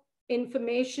you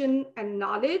information and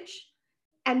knowledge,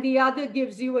 and the other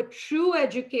gives you a true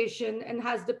education and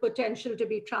has the potential to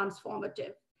be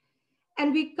transformative.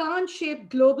 And we can't shape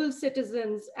global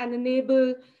citizens and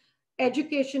enable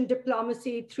education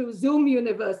diplomacy through Zoom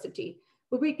University,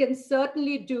 but we can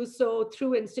certainly do so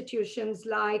through institutions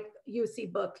like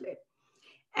UC Berkeley.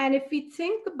 And if we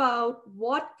think about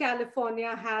what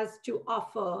California has to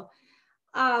offer,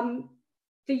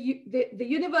 the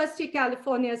University of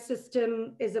California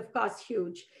system is, of course,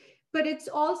 huge, but it's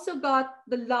also got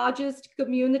the largest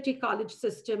community college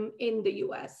system in the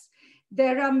US.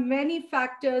 There are many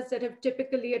factors that have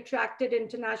typically attracted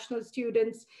international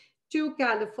students to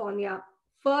California.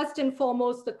 First and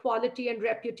foremost, the quality and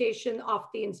reputation of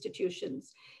the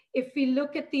institutions. If we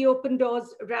look at the Open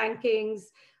Doors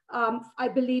rankings, I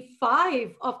believe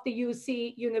 5 of the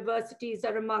UC universities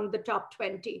are among the top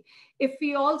 20. If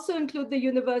we also include the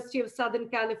University of Southern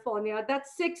California,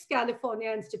 that's 6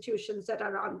 California institutions that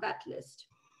are on that list.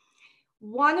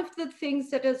 One of the things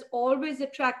that has always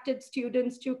attracted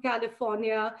students to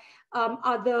California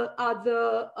are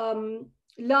the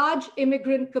large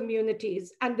immigrant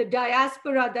communities and the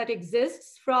diaspora that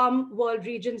exists from world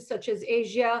regions such as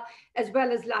Asia, as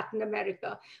well as Latin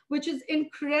America, which is an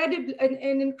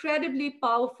incredibly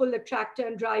powerful attractor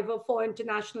and driver for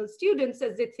international students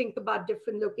as they think about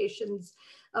different locations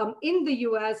in the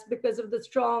US because of the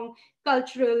strong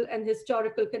cultural and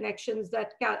historical connections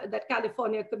that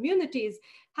California communities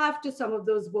have to some of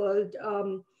those world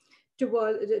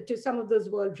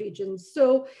regions.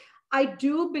 So I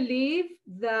do believe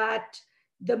that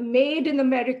the Made in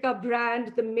America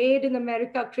brand, the Made in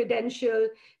America credential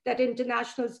that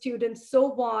international students so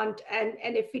want, and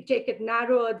if we take it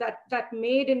narrower, that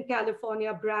Made in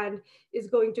California brand is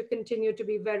going to continue to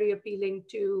be very appealing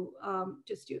to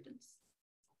students.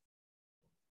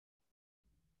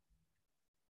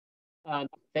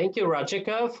 Thank you,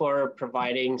 Rajika, for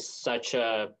providing such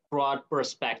a broad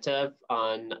perspective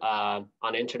on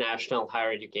international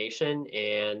higher education.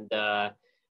 And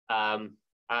I'm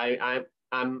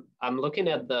looking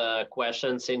at the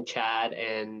questions in chat,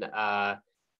 and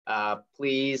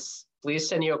please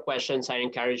send your questions. I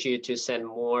encourage you to send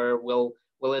more.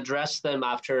 We'll address them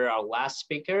after our last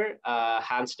speaker,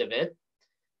 Hans de Wit.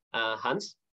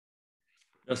 Hans.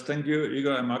 Yes, thank you,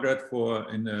 Igor and Margaret, for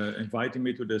inviting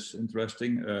me to this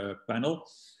interesting panel.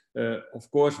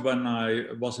 Of course, when I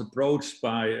was approached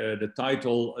by the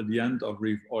title at the end of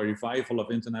or revival of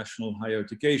international higher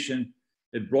education,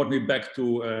 it brought me back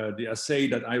to the essay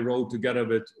that I wrote together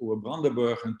with Uwe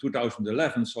Brandenburg in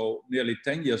 2011, so nearly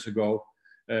 10 years ago,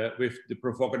 with the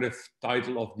provocative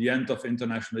title of The End of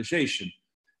Internationalization.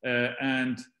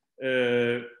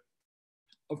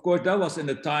 Of course, that was in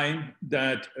the time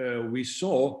that we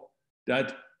saw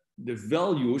that the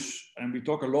values, and we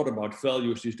talk a lot about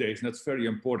values these days, and that's very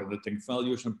important, I think,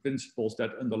 values and principles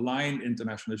that underline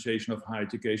internationalization of higher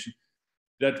education,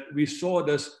 that we saw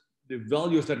this, the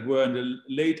values that were in the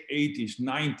late 80s,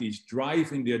 90s,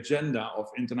 driving the agenda of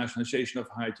internationalization of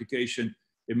higher education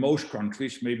in most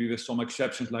countries, maybe with some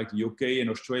exceptions like the UK and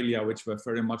Australia, which were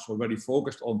very much already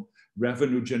focused on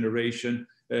revenue generation.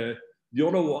 The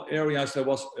other areas, there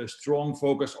was a strong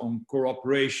focus on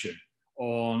cooperation,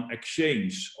 on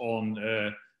exchange, on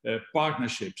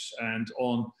partnerships, and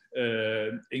on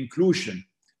inclusion.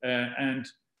 And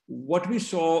what we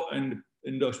saw in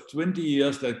those 20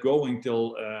 years that go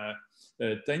until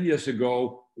 10 years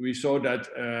ago, we saw that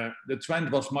the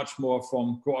trend was much more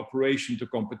from cooperation to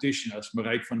competition, as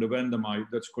Marijke van der Wende, my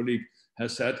Dutch colleague,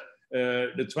 has said.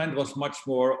 The trend was much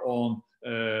more on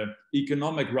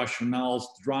economic rationales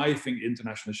driving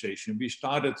internationalization. We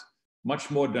started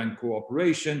much more than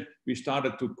cooperation. We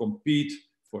started to compete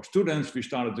for students. We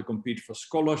started to compete for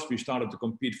scholars. We started to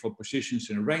compete for positions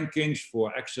in rankings,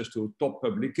 for access to top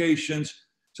publications.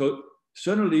 So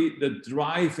suddenly the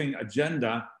driving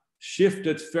agenda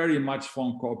shifted very much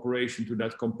from cooperation to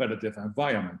that competitive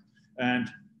environment. And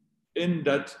in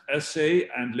that essay,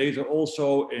 and later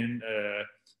also in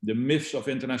The Myths of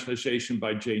Internationalization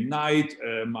by Jay Knight,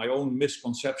 my own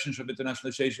misconceptions of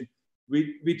internationalization,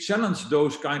 we challenged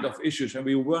those kind of issues, and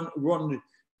we run,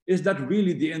 is that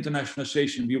really the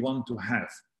internationalization we want to have?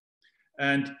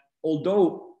 And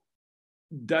although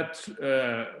that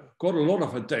got a lot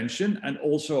of attention, and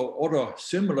also other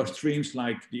similar streams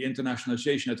like the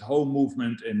internationalization at home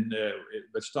movement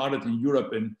that started in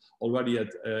Europe already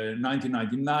at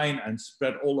 1999 and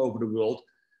spread all over the world,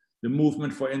 the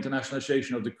movement for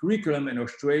internationalization of the curriculum in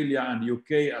Australia and the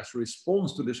UK as a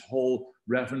response to this whole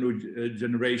revenue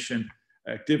generation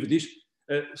activities,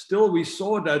 still we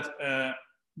saw that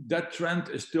that trend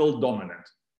is still dominant.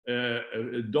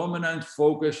 A dominant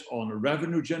focus on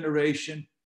revenue generation,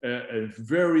 a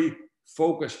very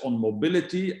focus on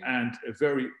mobility, and a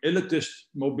very elitist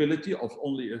mobility of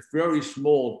only a very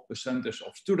small percentage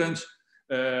of students.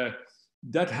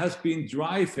 That has been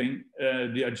driving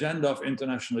the agenda of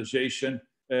internationalization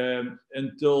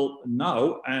until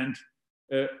now. And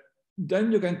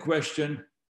then you can question,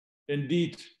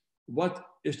 indeed, what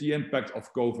is the impact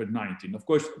of COVID-19? Of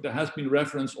course, there has been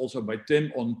reference also by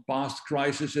Tim on past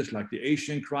crises like the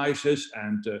Asian crisis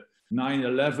and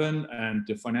 9/11 and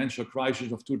the financial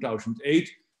crisis of 2008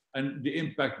 and the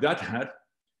impact that had.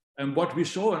 And what we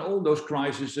saw in all those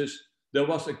crises, there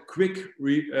was a quick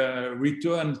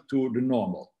return to the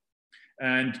normal.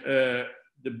 And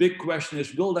the big question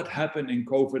is, will that happen in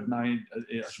COVID-19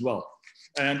 as well?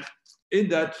 And in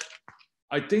that,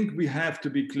 I think we have to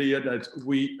be clear that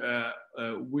we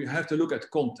have to look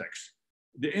at context.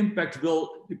 The impact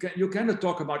will, you cannot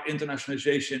talk about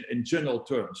internationalization in general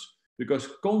terms, because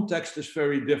context is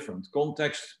very different.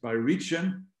 Context by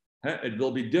region, it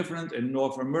will be different in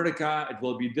North America, it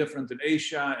will be different in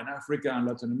Asia, in Africa, and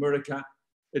Latin America.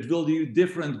 It will be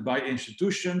different by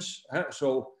institutions.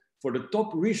 So for the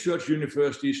top research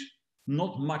universities,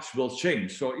 not much will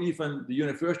change. So even the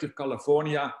University of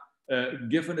California,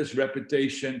 given its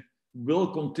reputation, will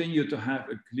continue to have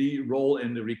a key role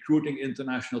in the recruiting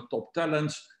international top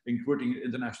talents, including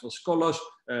international scholars,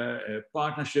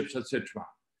 partnerships, etc.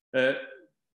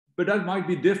 But that might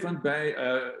be different by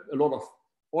a lot of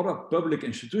other public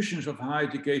institutions of higher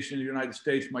education in the United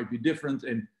States, might be different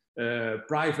in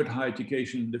private higher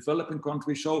education in developing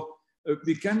countries. So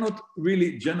we cannot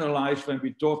really generalize when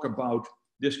we talk about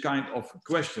this kind of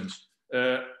questions.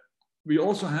 We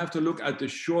also have to look at the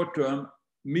short-term,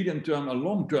 medium-term, and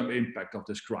long-term impact of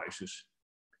this crisis.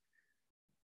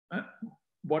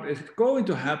 What is going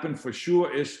to happen for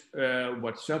sure is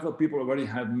what several people already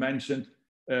have mentioned,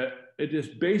 it is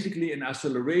basically an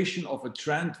acceleration of a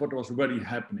trend what was already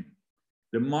happening.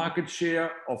 The market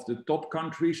share of the top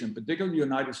countries, in particular the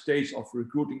United States, of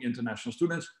recruiting international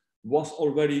students was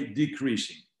already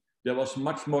decreasing. There was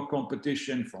much more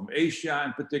competition from Asia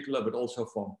in particular, but also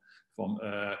from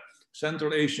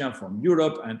Central Asia, from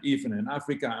Europe, and even in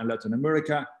Africa and Latin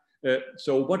America.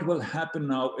 So what will happen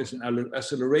now is an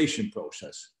acceleration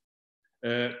process.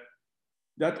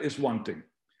 That is one thing.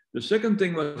 The second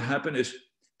thing will happen is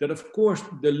that, of course,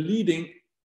 the leading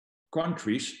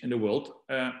countries in the world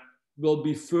will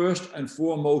be first and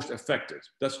foremost affected.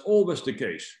 That's always the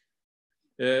case.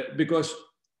 Because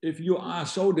if you are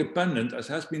so dependent, as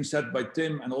has been said by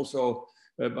Tim and also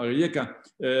by Rijeka,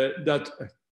 that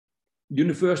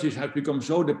universities have become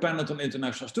so dependent on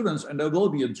international students, and there will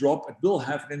be a drop, it will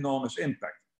have an enormous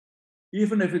impact.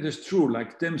 Even if it is true,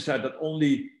 like Tim said, that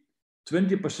only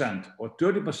 20% or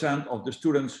 30% of the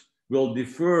students will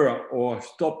defer or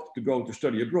stop to go to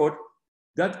study abroad,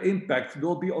 that impact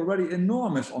will be already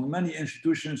enormous on many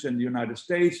institutions in the United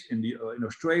States, in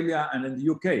Australia, and in the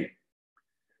UK.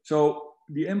 So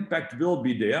the impact will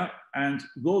be there, and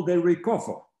will they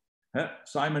recover?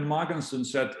 Simon Margenson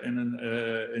said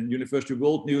in University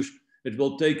World News, it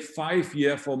will take 5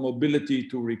 years for mobility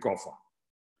to recover.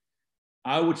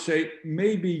 I would say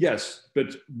maybe yes,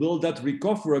 but will that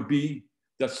recovery be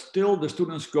that still the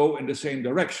students go in the same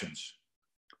directions?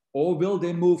 Or will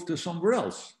they move to somewhere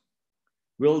else?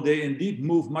 Will they indeed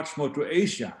move much more to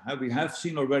Asia? We have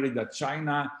seen already that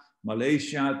China,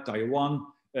 Malaysia, Taiwan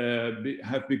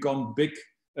have become big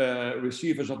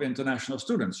receivers of international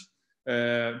students.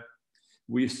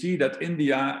 We see that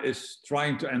India is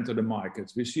trying to enter the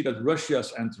market. We see that Russia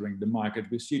is entering the market.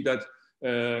 We see that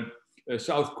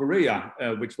South Korea,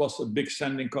 which was a big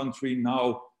sending country,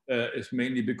 now is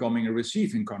mainly becoming a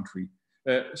receiving country.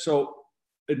 So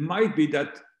it might be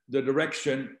that the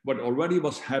direction, what already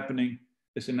was happening,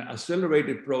 is an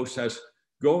accelerated process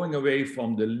going away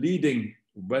from the leading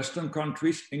Western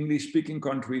countries, English-speaking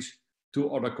countries,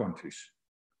 to other countries.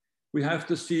 We have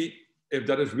to see if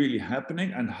that is really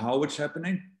happening and how it's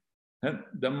happening.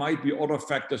 There might be other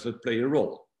factors that play a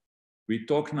role. We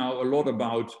talk now a lot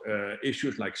about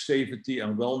issues like safety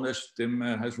and wellness. Tim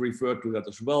has referred to that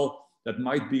as well. That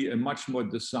might be a much more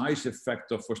decisive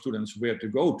factor for students where to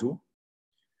go to.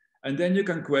 And then you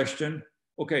can question,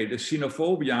 okay, the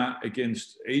xenophobia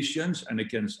against Asians and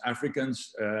against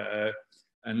Africans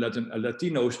and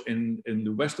Latinos in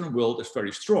the Western world is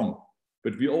very strong.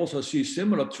 But we also see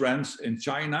similar trends in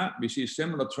China. We see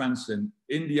similar trends in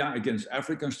India against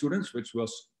African students, which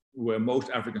was where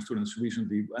most African students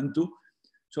recently went to.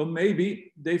 So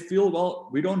maybe they feel, well,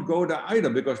 we don't go there either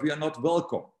because we are not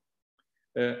welcome.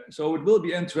 So it will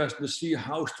be interesting to see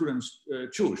how students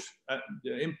choose.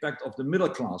 The impact of the middle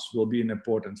class will be an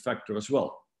important factor as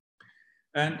well.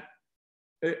 And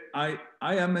I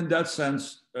am in that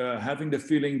sense having the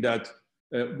feeling that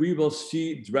we will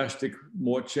see drastic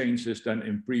more changes than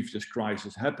in previous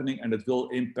crises happening, and it will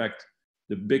impact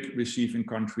the big receiving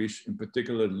countries, in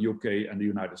particular the UK and the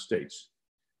United States.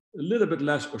 A little bit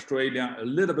less Australia, a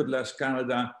little bit less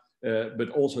Canada, but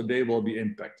also they will be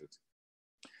impacted.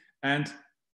 And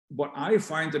what I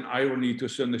find an irony to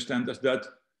some extent is that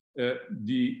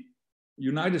the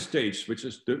United States, which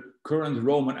is the current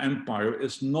Roman Empire,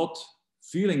 is not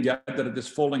feeling yet that it is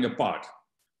falling apart.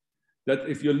 That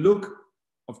if you look,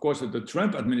 of course, at the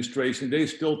Trump administration, they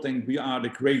still think we are the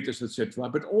greatest, etc.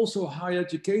 But also higher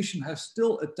education has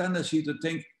still a tendency to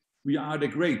think we are the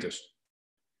greatest.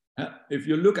 If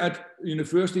you look at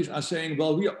universities are saying,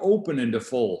 well, we are open in the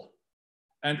fall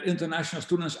and international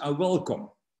students are welcome.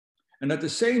 And at the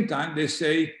same time, they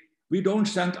say, we don't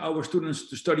send our students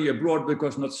to study abroad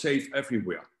because not safe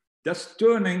everywhere. That's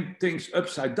turning things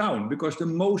upside down because the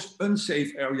most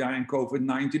unsafe area in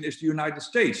COVID-19 is the United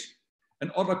States.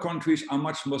 And other countries are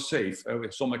much more safe,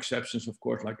 with some exceptions, of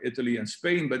course, like Italy and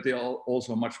Spain, but they are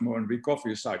also much more on the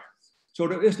recovery side. So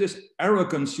there is this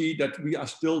arrogancy that we are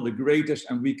still the greatest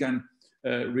and we can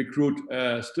recruit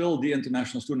still the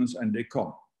international students and they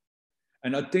come.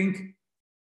 And I think,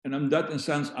 and in that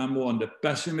sense, I'm more on the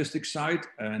pessimistic side,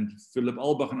 and Philip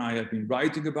Albach and I have been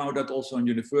writing about that also on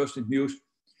University News,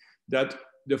 that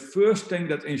the first thing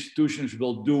that institutions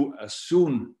will do as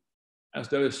soon as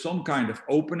there is some kind of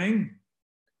opening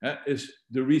is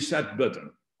the reset button.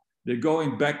 They're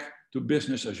going back to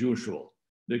business as usual.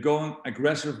 They're going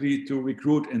aggressively to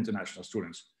recruit international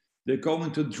students. They're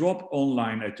going to drop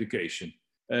online education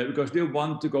because they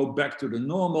want to go back to the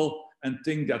normal and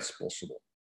think that's possible.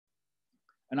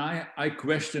 And I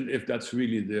question if that's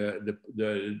really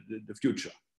the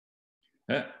future.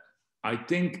 I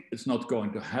think it's not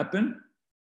going to happen.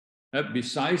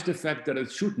 besides the fact that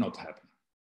it should not happen.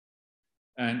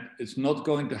 And it's not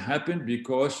going to happen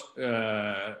because,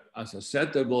 as I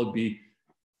said, there will be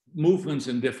movements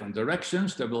in different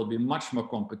directions, there will be much more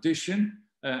competition,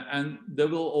 and there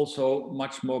will also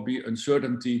much more be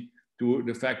uncertainty to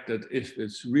the fact that if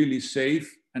it's really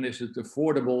safe and is it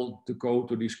affordable to go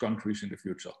to these countries in the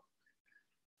future.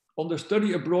 On the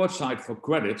study abroad side for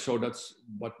credit, so that's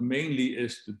what mainly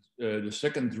is the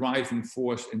second driving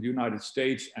force in the United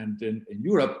States and in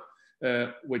Europe,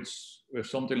 which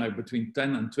was something like between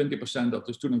 10 and 20% of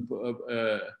the student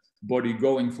body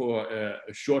going for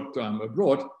a short term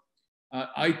abroad.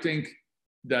 I think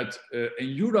that in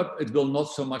Europe, it will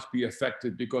not so much be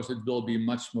affected because it will be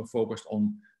much more focused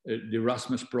on the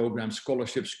Erasmus program,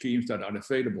 scholarship schemes that are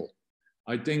available.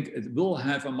 I think it will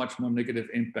have a much more negative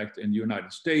impact in the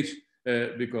United States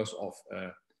because of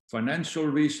financial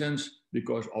reasons,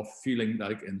 because of feeling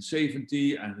like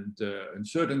insafety and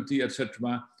uncertainty,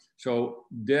 etc. So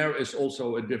there is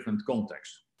also a different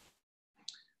context.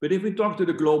 But if we talk to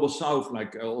the global South,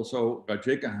 like also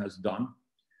Rajika has done,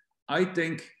 I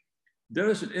think there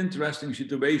is an interesting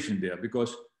situation there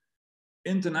because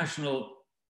international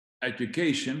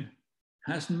education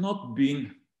has not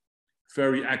been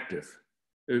very active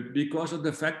because of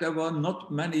the fact there were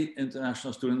not many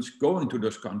international students going to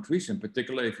those countries, in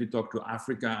particular if you talk to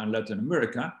Africa and Latin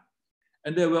America,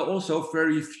 and there were also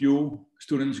very few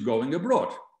students going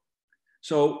abroad.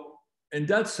 So in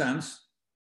that sense,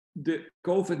 the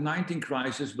COVID-19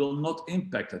 crisis will not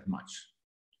impact that much.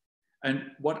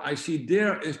 And what I see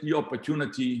there is the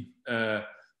opportunity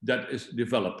that is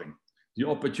developing. The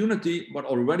opportunity, what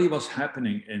already was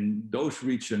happening in those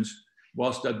regions,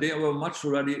 was that they were much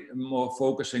already more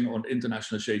focusing on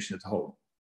internationalization at home.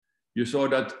 You saw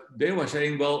that they were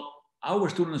saying, well, our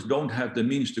students don't have the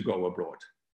means to go abroad.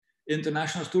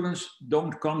 International students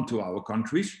don't come to our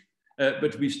countries,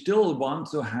 but we still want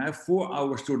to have for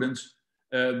our students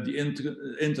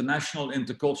the international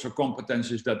intercultural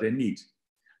competencies that they need.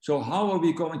 So how are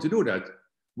we going to do that?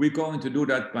 We're going to do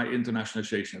that by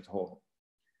internationalization at home.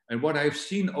 And what I've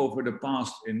seen over the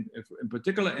past, in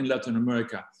particular in Latin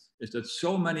America, is that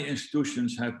so many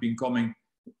institutions have been coming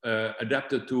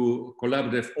adapted to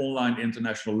collaborative online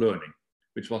international learning,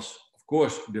 which was, of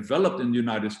course, developed in the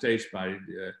United States by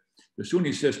the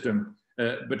SUNY system,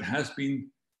 but has been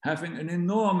having an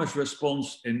enormous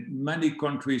response in many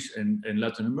countries in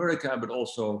Latin America, but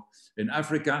also in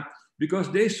Africa,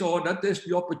 because they saw that there's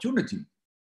the opportunity.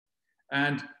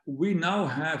 And we now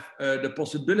have the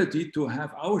possibility to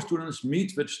have our students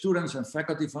meet with students and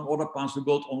faculty from other parts of the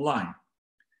world online.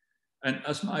 And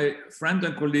as my friend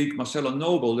and colleague Marcelo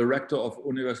Noble, the rector of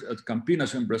Universidade at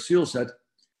Campinas in Brazil, said,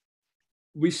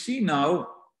 we see now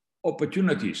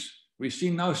opportunities. We see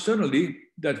now suddenly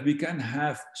that we can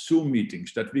have Zoom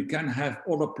meetings, that we can have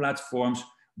other platforms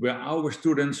where our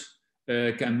students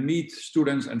can meet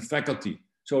students and faculty.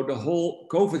 So the whole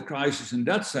COVID crisis in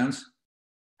that sense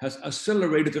has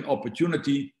accelerated an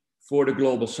opportunity for the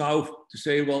Global South to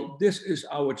say, well, this is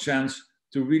our chance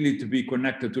to really to be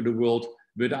connected to the world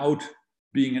without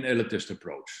being an elitist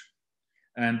approach.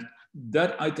 And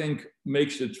that, I think,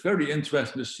 makes it very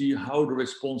interesting to see how the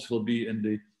response will be in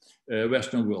the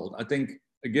Western world. I think,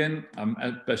 again, I'm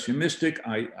pessimistic.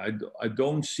 I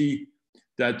don't see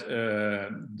that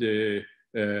the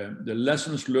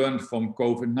lessons learned from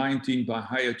COVID-19 by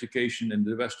higher education in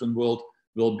the Western world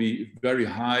will be very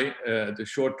high at the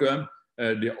short term.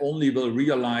 They only will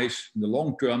realize in the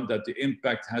long term that the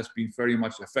impact has been very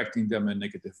much affecting them in a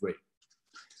negative way.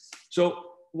 So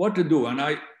what to do? And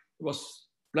I was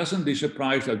pleasantly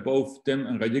surprised that both Tim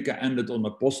and Rajika ended on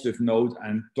a positive note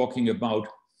and talking about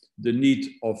the need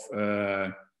of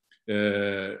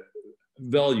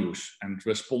values and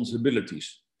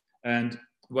responsibilities. And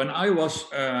when I was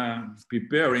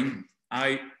preparing,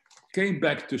 I came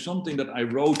back to something that I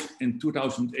wrote in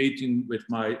 2018 with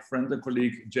my friend and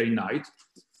colleague Jay Knight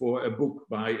for a book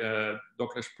by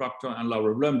Dr. Proctor and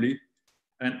Laura Rumley.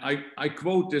 And I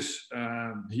quote this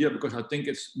here because I think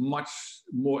it's much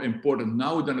more important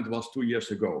now than it was 2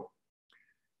 years ago.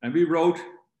 And we wrote,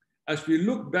 as we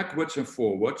look backwards and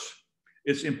forwards,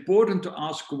 it's important to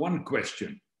ask one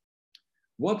question.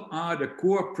 What are the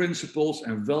core principles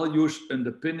and values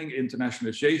underpinning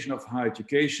internationalization of higher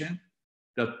education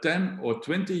that 10 or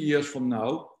 20 years from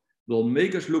now will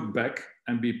make us look back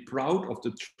and be proud of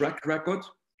the track record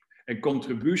and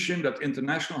contribution that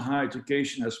international higher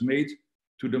education has made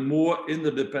to the more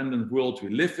interdependent world we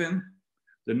live in,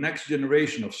 the next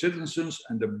generation of citizens,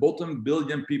 and the bottom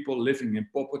billion people living in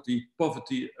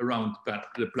poverty around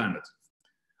the planet.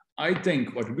 I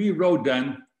think what we wrote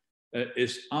then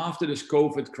is after this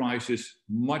COVID crisis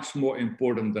much more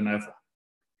important than ever.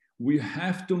 We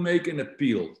have to make an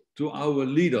appeal to our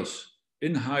leaders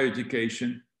in higher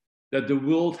education that the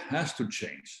world has to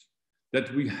change,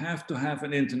 that we have to have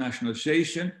an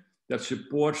internationalization that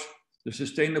supports the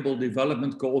Sustainable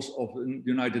Development Goals of the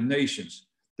United Nations,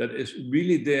 that is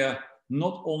really there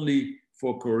not only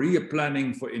for career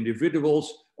planning for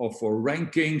individuals or for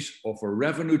rankings or for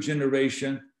revenue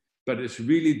generation, but it's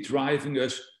really driving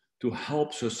us to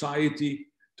help society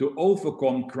to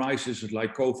overcome crises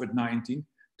like COVID-19,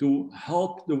 to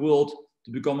help the world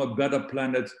to become a better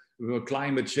planet with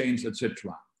climate change,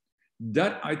 etc.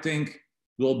 That, I think,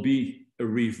 will be a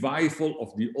revival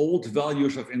of the old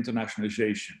values of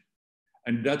internationalization.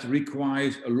 And that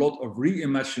requires a lot of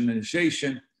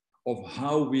reimagination of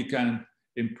how we can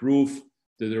improve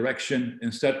the direction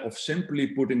instead of simply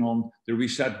putting on the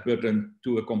reset button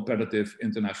to a competitive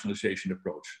internationalization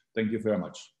approach. Thank you very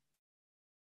much.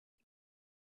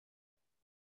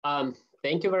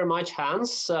 Thank you very much,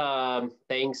 Hans.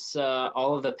 Thanks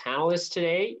all of the panelists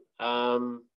today.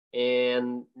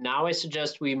 And now I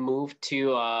suggest we move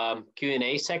to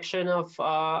Q&A section of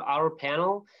our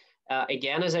panel.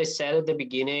 Again, as I said at the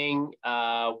beginning,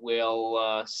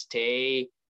 we'll stay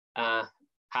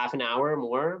half an hour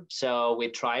more. So we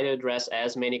try to address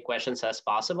as many questions as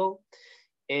possible.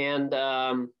 And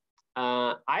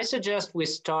I suggest we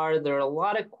start, there are a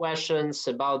lot of questions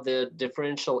about the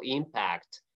differential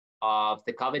impact of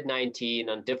the COVID-19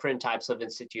 on different types of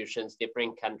institutions,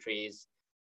 different countries.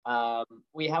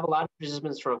 We have a lot of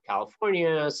participants from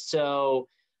California. So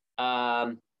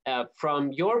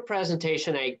from your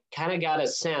presentation, I kind of got a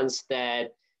sense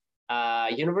that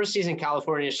universities in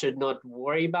California should not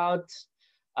worry about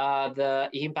the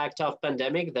impact of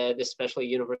pandemic, that especially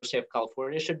University of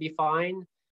California should be fine.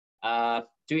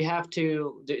 Do you have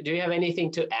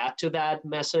anything to add to that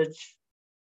message?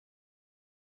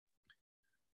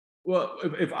 Well,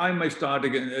 if I may start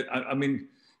again, I mean,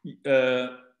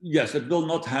 yes, it will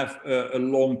not have a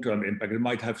long-term impact. It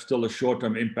might have still a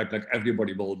short-term impact, like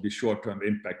everybody will be short-term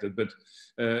impacted. But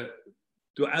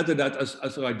to add to that, as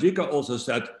Rajika also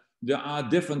said, there are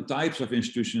different types of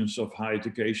institutions of higher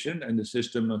education in the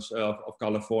system of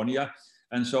California.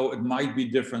 And so it might be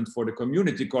different for the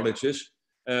community colleges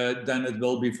than it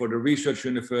will be for the research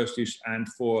universities and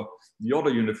for the other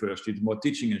universities, more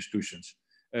teaching institutions.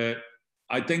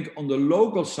 I think on the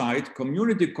local side,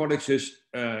 community colleges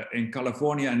in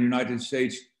California and the United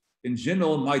States in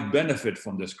general might benefit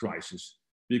from this crisis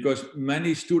because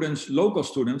many students, local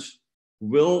students,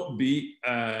 will be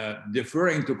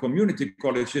deferring to community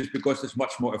colleges because it's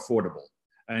much more affordable.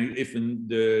 And if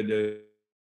the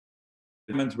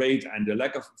rate and the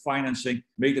lack of financing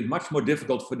made it much more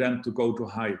difficult for them to go to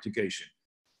higher education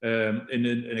in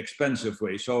an expensive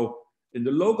way. So in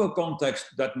the local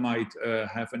context, that might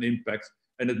have an impact.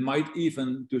 And it might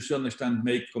even, to some extent,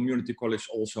 make community college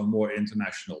also more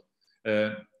international.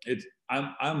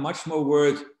 I'm much more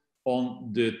worried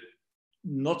on the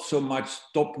not so much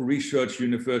top research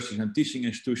universities and teaching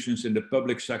institutions in the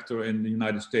public sector in the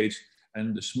United States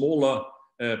and the smaller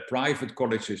private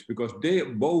colleges, because they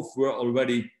both were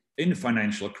already in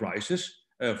financial crisis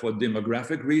for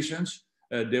demographic reasons.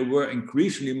 They were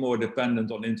increasingly more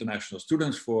dependent on international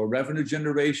students for revenue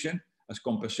generation as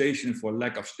compensation for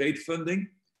lack of state funding.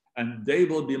 And they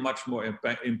will be much more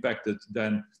impacted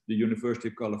than the University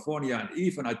of California, and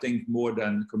even, I think, more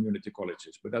than community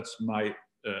colleges. But that's my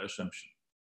assumption.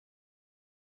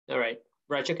 All right.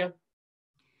 Rajika?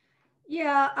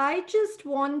 Yeah, I just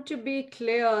want to be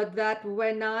clear that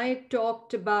when I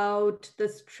talked about the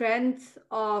strength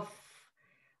of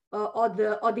or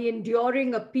the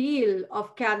enduring appeal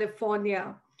of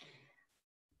California,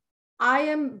 I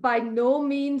am by no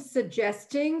means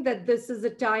suggesting that this is a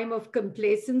time of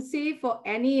complacency for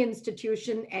any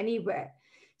institution anywhere.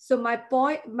 So my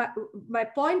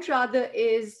point rather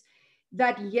is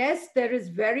that yes, there is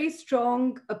very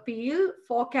strong appeal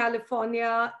for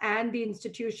California and the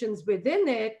institutions within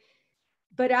it,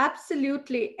 but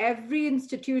absolutely every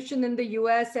institution in the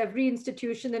US, every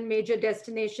institution in major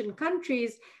destination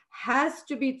countries has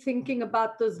to be thinking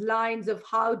about those lines of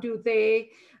how do they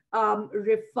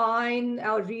refine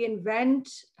or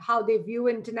reinvent how they view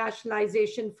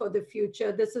internationalization for the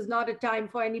future. This is not a time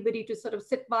for anybody to sort of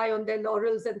sit by on their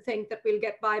laurels and think that we'll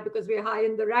get by because we're high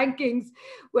in the rankings,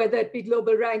 whether it be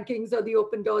global rankings or the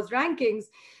Open Doors rankings,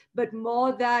 but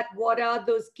more that what are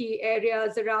those key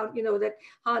areas around, you know, that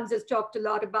Hans has talked a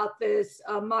lot about this,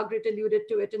 Margaret alluded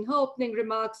to it in her opening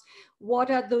remarks.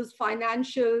 What are those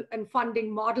financial and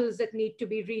funding models that need to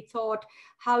be rethought?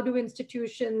 How do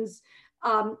institutions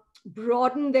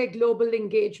broaden their global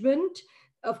engagement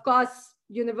of course,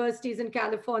 universities in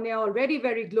California are already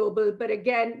very global, but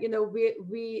again,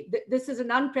 this is an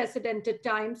unprecedented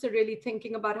time. So really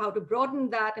thinking about how to broaden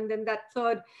that. And then that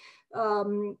third,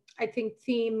 I think,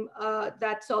 theme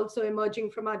that's also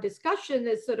emerging from our discussion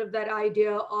is sort of that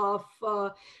idea of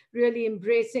really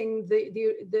embracing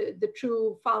the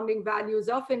true founding values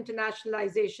of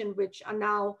internationalization, which are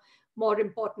now more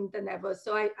important than ever.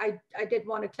 So I did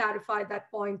want to clarify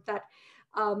that point, that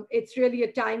it's really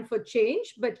a time for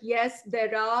change. But yes,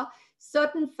 there are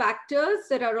certain factors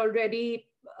that are already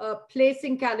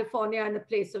placing California in a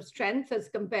place of strength as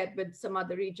compared with some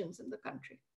other regions in the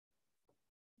country.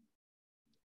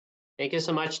 Thank you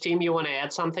so much, team. You want to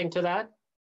add something to that?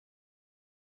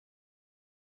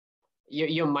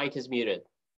 Your mic is muted.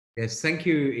 Yes, thank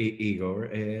you,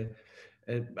 Igor.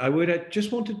 I would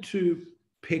just wanted to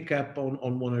pick up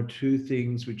on one or two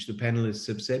things which the panelists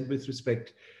have said with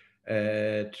respect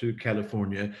to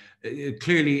California.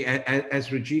 Clearly, as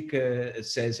Rajika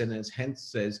says and as Hans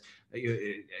says,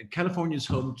 California is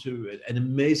home to an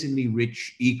amazingly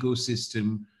rich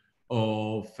ecosystem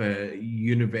of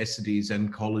universities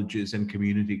and colleges and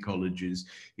community colleges,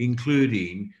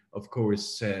 including, of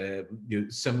course,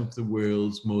 some of the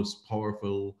world's most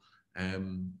powerful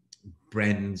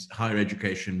brands, higher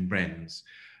education brands.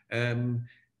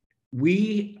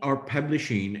 We are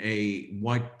publishing a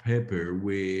white paper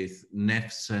with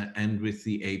NEFSA and with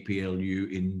the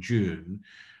APLU in June.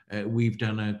 We've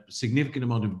done a significant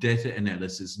amount of data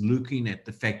analysis looking at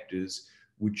the factors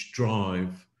which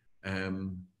drive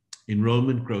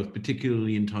enrollment growth,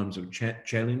 particularly in times of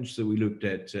challenge. So we looked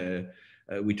at,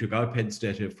 we took IPEDS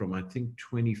data from, I think,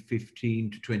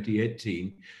 2015 to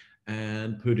 2018,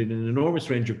 and put in an enormous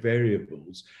range of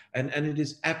variables. And it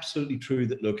is absolutely true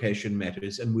that location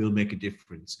matters and will make a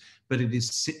difference, but it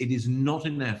is not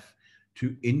enough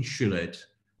to insulate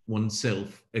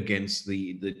oneself against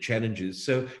the challenges.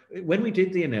 So when we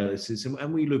did the analysis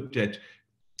and we looked at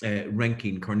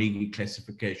ranking, Carnegie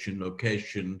classification,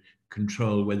 location,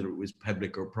 control, whether it was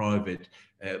public or private,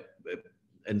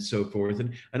 and so forth.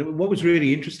 And what was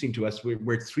really interesting to us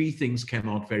were three things came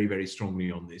out very, very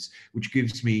strongly on this, which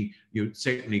gives me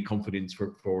certainly confidence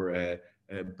for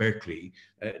Berkeley.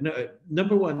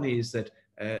 Number one is that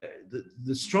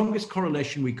the strongest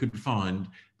correlation we could find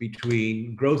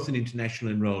between growth in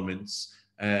international enrollments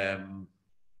and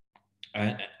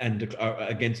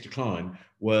against decline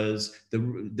was the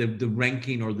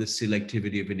ranking or the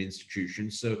selectivity of an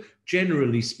institution. So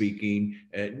generally speaking,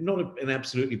 not an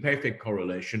absolutely perfect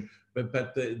correlation, but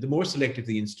the more selective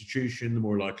the institution, the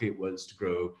more likely it was to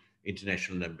grow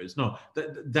international numbers. Now,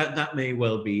 that may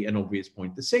well be an obvious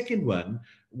point. The second one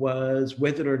was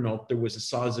whether or not there was a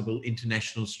sizable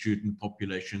international student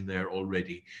population there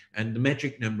already. And the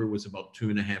magic number was about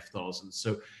 2,500.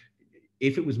 So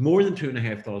if it was more than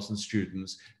 2,500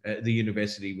 students, the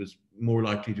university was more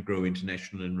likely to grow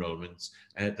international enrollments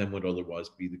than would otherwise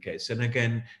be the case. And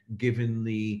again, given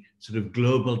the sort of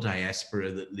global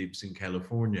diaspora that lives in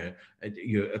California,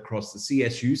 across the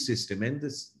CSU system and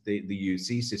the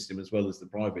UC system, as well as the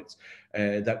privates,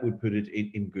 that would put it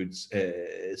in good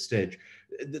stead.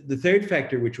 The third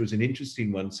factor, which was an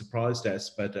interesting one, surprised us,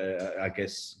 but I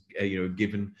guess,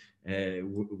 given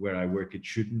where I work, it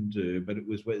shouldn't, but it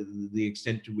was the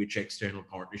extent to which external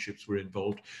partnerships were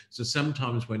involved. So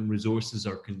sometimes when resources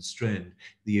are constrained,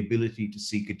 the ability to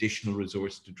seek additional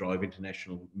resource to drive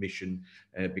international mission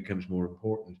becomes more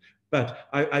important. But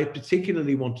I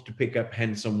particularly wanted to pick up,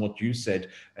 Hans, on what you said,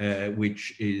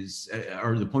 which is,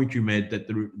 or the point you made, that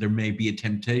there may be a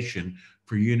temptation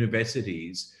for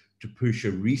universities to push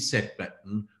a reset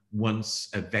button once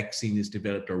a vaccine is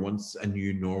developed or once a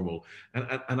new normal.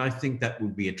 And I think that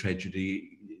would be a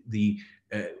tragedy.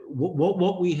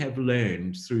 What we have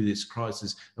learned through this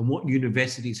crisis and what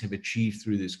universities have achieved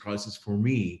through this crisis, for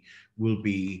me, will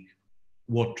be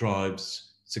what drives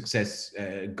success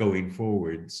going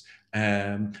forwards.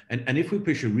 And if we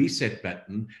push a reset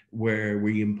button where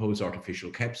we impose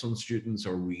artificial caps on students,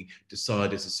 or we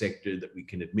decide as a sector that we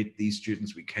can admit these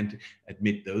students, we can't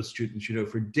admit those students,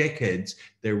 for decades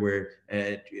there were,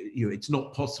 it's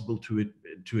not possible to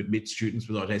admit students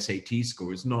without SAT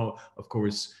scores. Now, of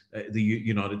course, the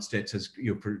United States has,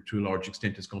 to a large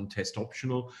extent, has gone test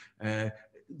optional.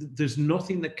 There's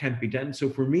nothing that can't be done. So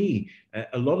for me,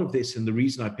 a lot of this, and the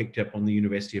reason I picked up on the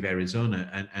University of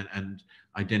Arizona and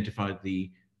identified the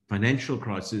financial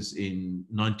crisis in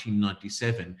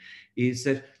 1997, is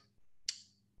that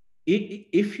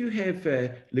if you have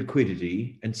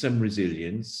liquidity and some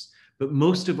resilience, but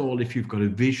most of all, if you've got a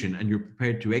vision and you're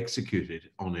prepared to execute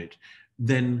it on it,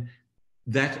 then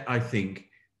that, I think,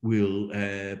 will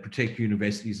protect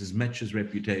universities as much as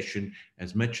reputation,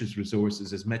 as much as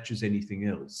resources, as much as anything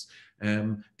else.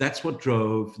 That's what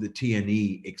drove the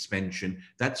TNE expansion.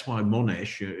 That's why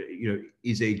Monash,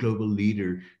 is a global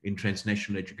leader in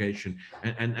transnational education.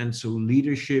 And so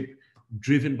leadership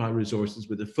driven by resources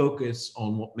with a focus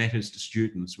on what matters to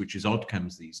students, which is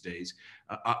outcomes these days,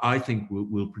 I think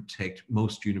will protect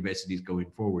most universities going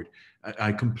forward.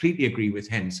 I completely agree with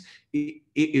Hans.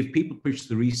 If people push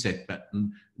the reset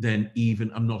button, then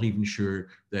I'm not even sure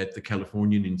that the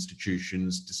Californian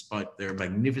institutions, despite their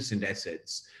magnificent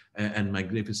assets and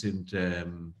magnificent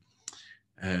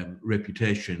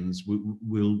reputations,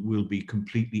 will be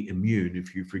completely immune,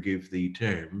 if you forgive the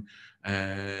term,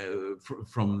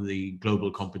 from the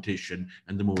global competition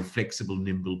and the more flexible,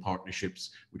 nimble partnerships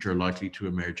which are likely to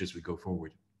emerge as we go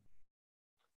forward.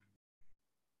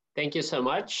 Thank you so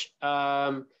much.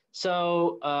 Rajika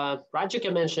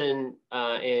mentioned,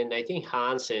 and I think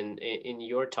Hans, in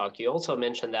your talk, you also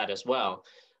mentioned that as well.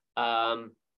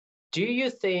 Do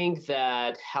you think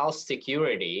that health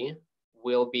security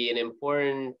will be an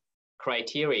important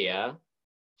criteria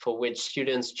for which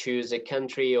students choose a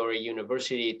country or a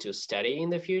university to study in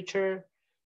the future?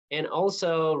 And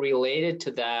also related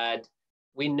to that,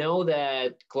 we know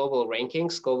that global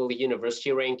rankings, global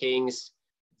university rankings,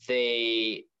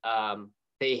 they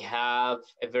have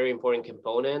a very important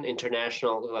component.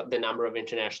 The number of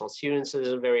international students is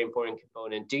a very important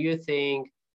component. Do you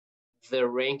think the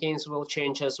rankings will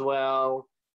change as well?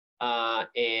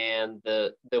 And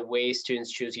the way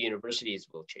students choose universities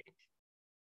will change?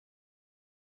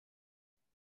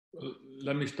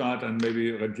 Let me start, and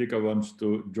maybe Rajika wants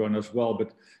to join as well,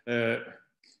 but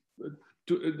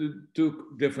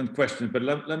two different questions. But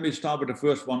let me start with the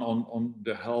first one on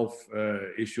the health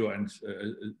issue. And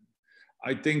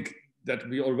I think that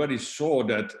we already saw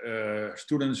that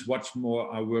students much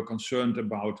more were concerned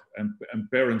about, and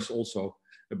parents also,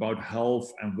 about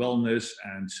health and wellness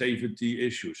and safety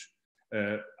issues.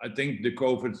 I think the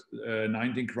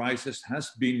COVID-19 crisis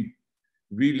has been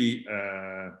really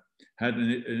had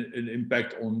an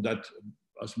impact on that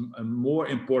as a more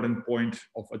important point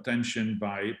of attention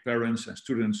by parents and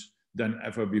students than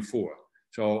ever before.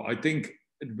 So I think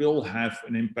it will have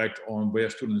an impact on where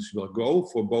students will go,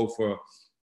 for both for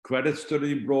credit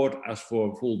study abroad as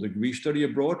for full degree study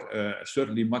abroad.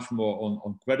 Certainly much more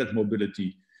on credit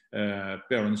mobility.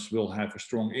 Parents will have a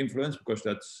strong influence because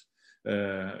that's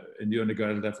in the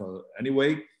undergraduate level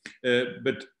anyway.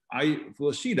 But I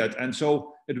foresee that. And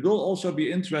so it will also be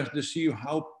interesting to see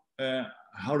how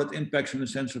that impacts in the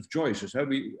sense of choices.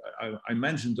 I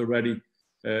mentioned already,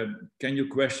 can you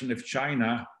question if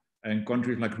China and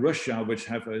countries like Russia, which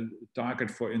have a target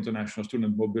for international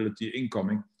student mobility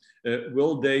incoming,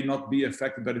 will they not be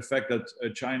affected by the fact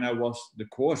that China was the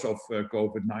cause of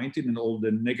COVID-19 and all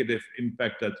the negative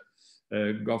impact that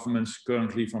governments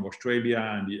currently from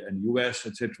Australia and US,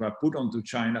 etc., put onto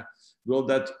China? Will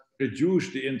that reduce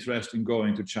the interest in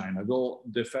going to China? Will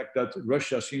the fact that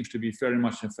Russia seems to be very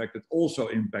much infected also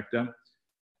impact them?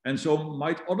 And so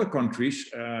might other countries,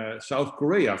 South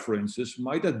Korea, for instance,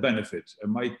 might that benefit?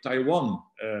 Might Taiwan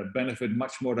benefit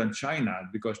much more than China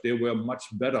because they were much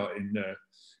better in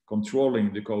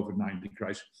controlling the COVID-19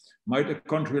 crisis? Might a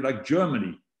country like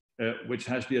Germany, which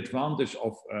has the advantage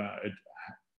of it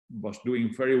was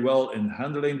doing very well in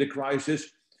handling the crisis,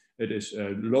 it is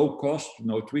low cost,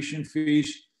 no tuition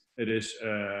fees, it is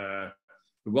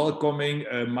welcoming,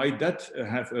 might that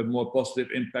have a more positive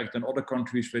impact than other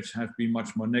countries which have been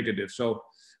much more negative? So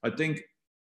I think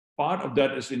part of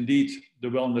that is indeed the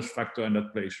wellness factor, and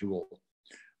that plays a role.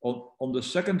 On the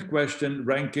second question,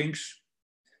 rankings,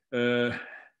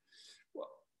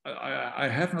 I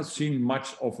have not seen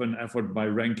much of an effort by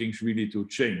rankings really to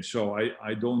change, so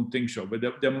I don't think so. But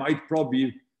there might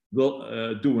probably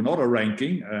will do another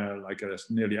ranking, like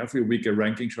nearly every week a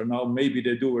ranking. So now maybe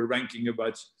they do a ranking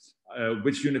about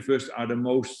which universities are the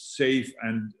most safe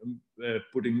and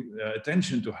putting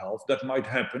attention to health. That might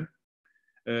happen.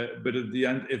 But at the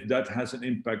end, if that has an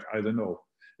impact, I don't know.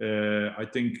 I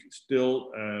think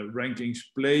still rankings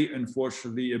play,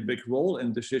 unfortunately, a big role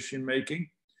in decision making.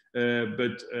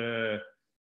 But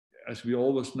as we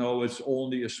always know, it's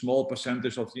only a small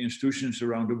percentage of the institutions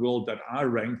around the world that are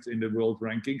ranked in the world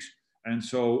rankings. And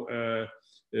so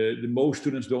the most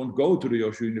students don't go to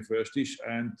those universities.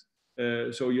 And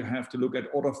so you have to look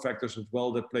at other factors as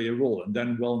well that play a role. And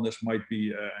then wellness might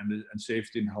be, and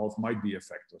safety and health might be a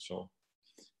factor. So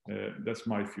that's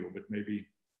my view, but maybe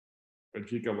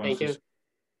Rajika wants to.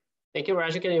 Thank you,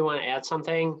 Rajika. You want to add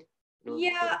something?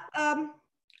 Yeah.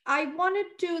 I wanted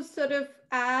to sort of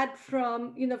add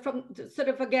from, from sort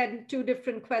of, again, two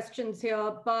different questions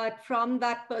here, but from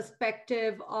that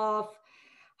perspective of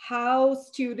how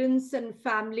students and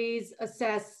families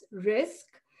assess risk.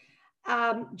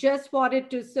 Just wanted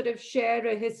to sort of share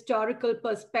a historical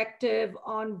perspective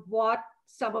on what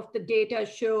some of the data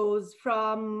shows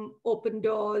from Open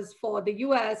Doors for the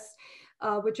US,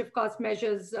 which of course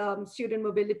measures student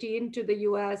mobility into the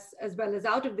US as well as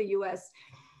out of the US.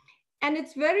 And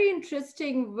it's very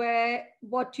interesting where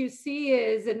what you see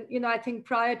is, and I think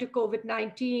prior to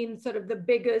COVID-19, sort of the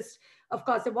biggest, of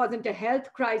course, it wasn't a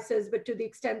health crisis, but to the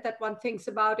extent that one thinks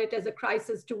about it as a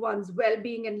crisis to one's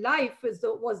well-being in life was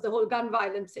the whole gun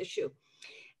violence issue.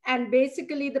 And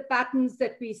basically the patterns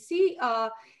that we see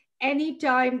are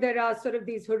anytime there are sort of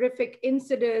these horrific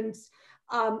incidents,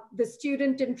 the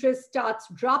student interest starts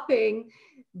dropping,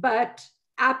 but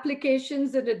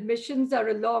applications and admissions are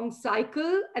a long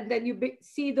cycle, and then you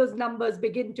see those numbers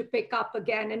begin to pick up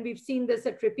again. And we've seen this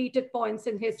at repeated points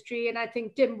in history. And I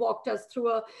think Tim walked us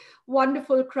through a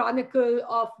wonderful chronicle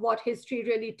of what history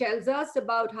really tells us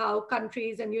about how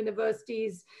countries and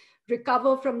universities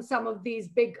recover from some of these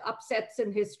big upsets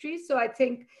in history. So I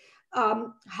think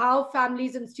how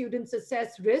families and students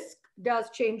assess risk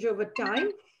does change over time.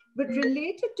 But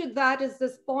related to that is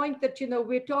this point that,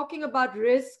 we're talking about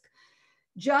risk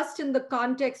just in the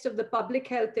context of the public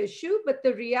health issue. But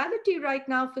the reality right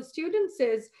now for students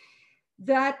is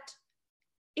that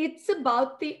it's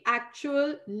about the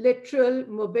actual literal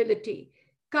mobility.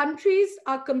 Countries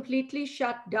are completely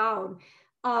shut down.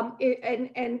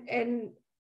 And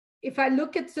if I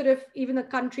look at sort of even a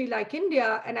country like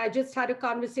India, and I just had a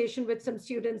conversation with some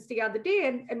students the other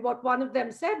day, and what one of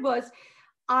them said was,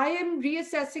 I am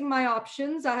reassessing my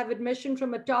options. I have admission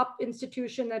from a top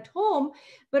institution at home,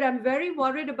 but I'm very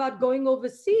worried about going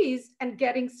overseas and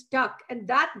getting stuck. And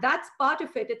that's part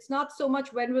of it. It's not so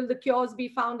much when will the cures be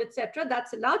found, etc.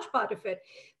 That's a large part of it.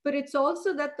 But it's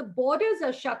also that the borders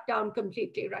are shut down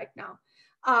completely right now.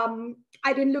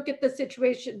 I didn't look at the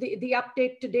situation, the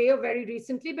update today or very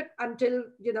recently, but until,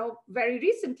 very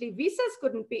recently, visas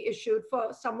couldn't be issued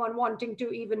for someone wanting to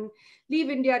even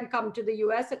leave India and come to the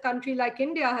US. A country like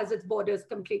India has its borders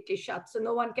completely shut, so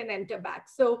no one can enter back.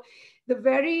 So the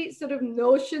very sort of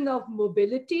notion of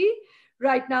mobility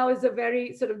right now is a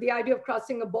very sort of, the idea of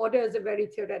crossing a border is a very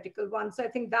theoretical one. So I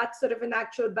think that's sort of an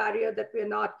actual barrier that we're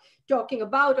not talking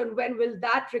about. And when will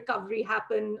that recovery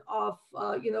happen of,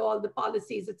 all the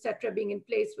policies, et cetera, being in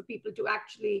place for people to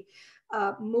actually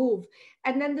move.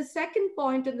 And then the second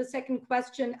point and the second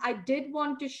question, I did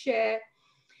want to share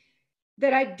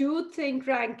that I do think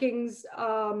rankings,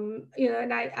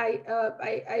 and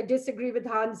I disagree with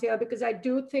Hans here, because I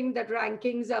do think that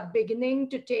rankings are beginning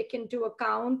to take into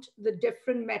account the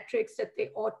different metrics that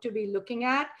they ought to be looking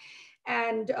at.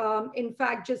 And in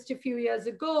fact, just a few years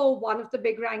ago, one of the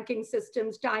big ranking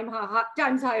systems, Times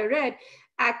Higher Ed,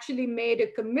 actually made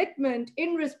a commitment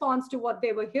in response to what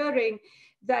they were hearing,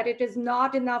 that it is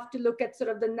not enough to look at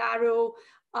sort of the narrow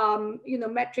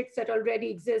metrics that already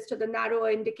exist or the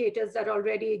narrower indicators that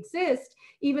already exist,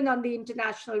 even on the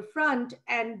international front.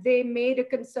 And they made a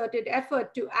concerted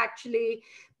effort to actually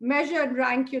measure and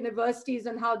rank universities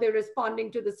on how they're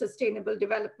responding to the Sustainable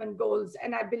Development Goals.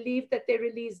 And I believe that they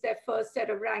released their first set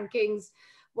of rankings,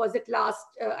 was it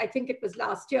I think it was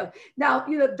last year. Now,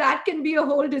 that can be a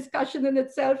whole discussion in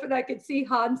itself, and I could see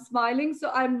Hans smiling.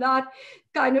 So I'm not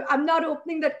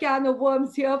opening that can of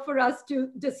worms here for us to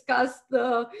discuss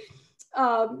the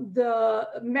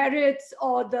merits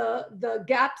or the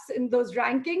gaps in those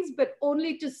rankings, but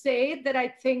only to say that I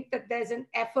think that there's an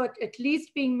effort at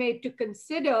least being made to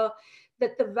consider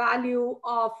that the value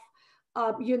of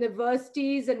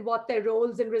universities and what their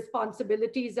roles and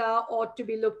responsibilities are ought to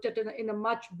be looked at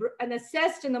and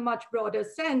assessed in a much broader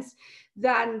sense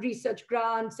than research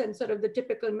grants and sort of the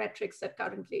typical metrics that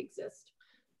currently exist.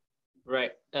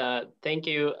 Right. Thank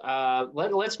you.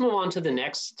 Let's move on to the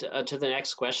next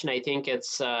question. I think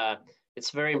it's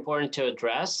very important to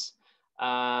address.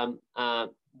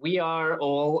 We are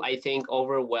all, I think,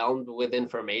 overwhelmed with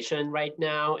information right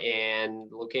now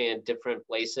and looking at different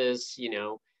places.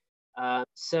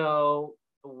 So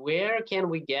where can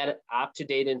we get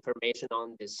up-to-date information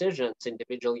on decisions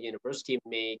individual universities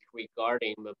make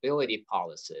regarding mobility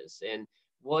policies, and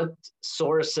what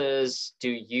sources do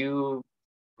you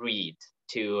read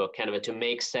to to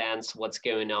make sense what's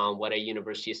going on? What are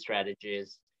university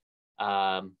strategies?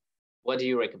 What do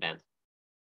you recommend?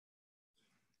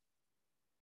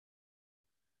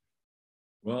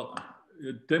 Well,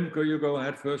 Tim, could you go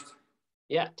ahead first?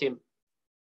 Yeah, Tim.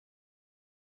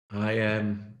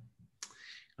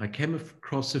 I I came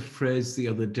across a phrase the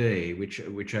other day, which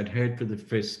I'd heard for the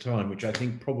first time, which I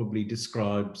think probably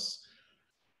describes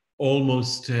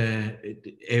almost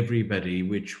everybody,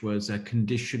 which was a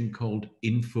condition called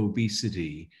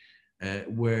infobesity,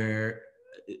 where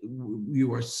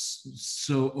you are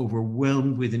so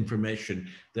overwhelmed with information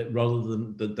that rather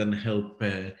than help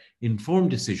inform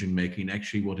decision making,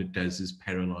 actually what it does is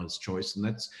paralyze choice. And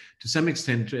that's to some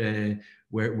extent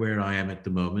where I am at the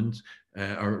moment,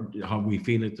 or how we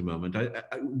feel at the moment.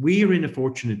 We are in a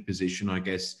fortunate position, I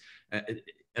guess,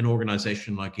 an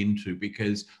organization like Into,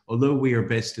 because although we are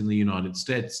best in the United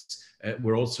States,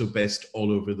 we're also best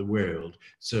all over the world.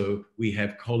 So we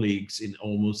have colleagues in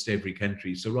almost every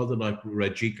country. So rather like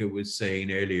Rajika was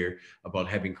saying earlier about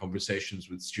having conversations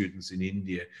with students in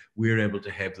India, we're able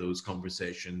to have those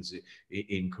conversations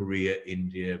in Korea,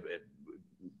 India,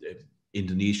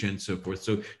 Indonesia, and so forth.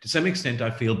 So to some extent,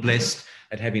 I feel blessed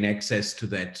at having access to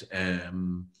that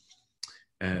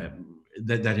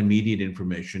that immediate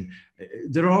information.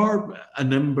 There are a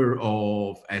number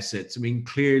of assets. I mean,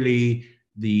 clearly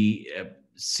the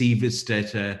CVIS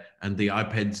data and the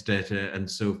iPads data and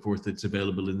so forth that's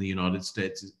available in the United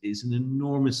States is an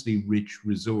enormously rich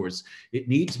resource. It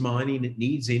needs mining, it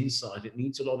needs insight, it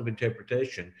needs a lot of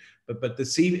interpretation. But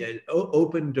the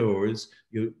open doors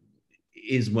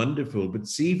is wonderful. But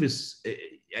CVIS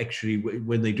actually,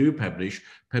 when they do publish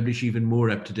even more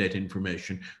up-to-date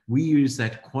information. We use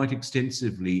that quite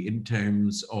extensively in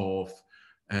terms of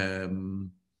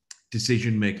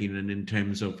decision-making and in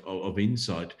terms of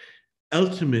insight.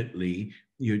 Ultimately,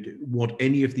 what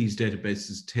any of these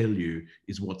databases tell you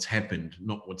is what's happened,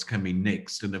 not what's coming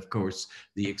next. And of course,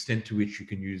 the extent to which you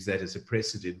can use that as a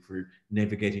precedent for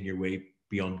navigating your way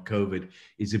beyond COVID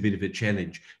is a bit of a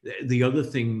challenge. The other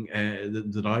thing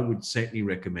that I would certainly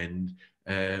recommend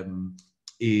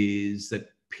is that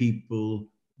people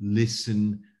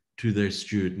listen to their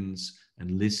students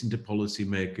and listen to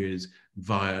policymakers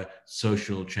via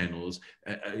social channels.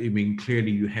 I mean,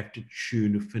 clearly you have to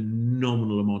tune a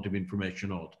phenomenal amount of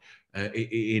information out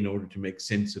in order to make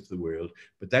sense of the world,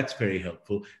 but that's very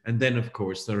helpful. And then, of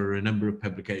course, there are a number of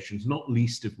publications, not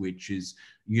least of which is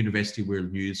University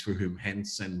World News, for whom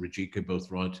Hans and Rajika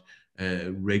both write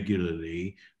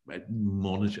regularly.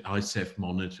 ICEF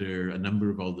Monitor, a number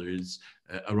of others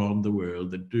around the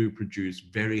world that do produce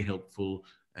very helpful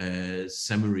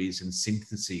summaries and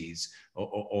syntheses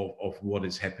of what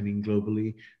is happening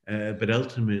globally. But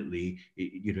ultimately,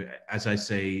 as I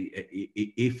say,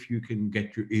 if you can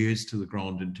get your ears to the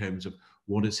ground in terms of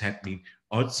what is happening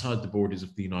outside the borders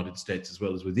of the United States as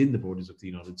well as within the borders of the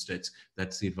United States,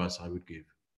 that's the advice I would give.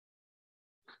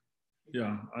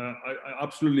 Yeah, I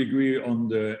absolutely agree on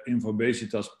the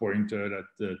infobesitas point that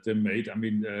Tim made. I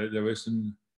mean, there is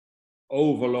an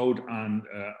overload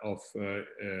of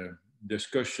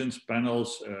discussions,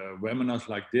 panels, webinars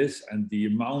like this, and the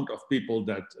amount of people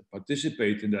that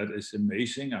participate in that is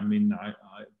amazing. I mean,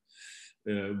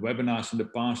 webinars in the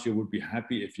past, you would be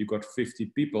happy if you got 50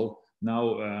 people.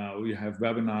 Now we have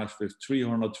webinars with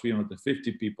 300,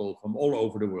 350 people from all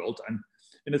over the world. And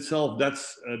in itself,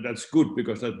 that's good,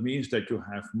 because that means that you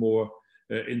have more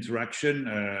interaction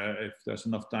if there's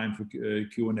enough time for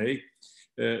Q&A.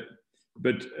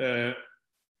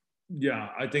 Yeah,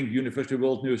 I think University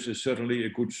World News is certainly a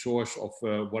good source of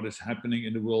what is happening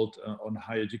in the world on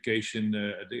higher education,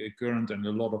 the current, and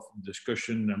a lot of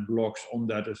discussion and blogs on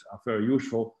that are very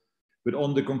useful. But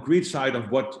on the concrete side of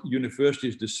what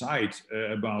universities decide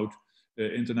about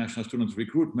international student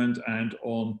recruitment and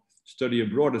on study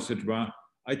abroad, etc.,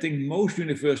 I think most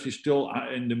universities still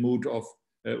are in the mood of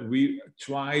we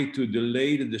try to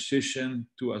delay the decision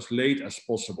to as late as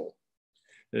possible.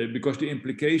 Because the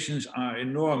implications are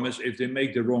enormous if they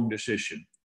make the wrong decision.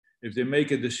 If they make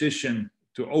a decision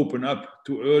to open up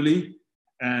too early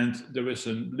and there is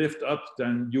a lift up,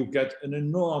 then you get an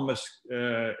enormous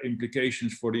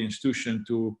implications for the institution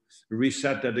to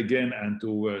reset that again and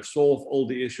to solve all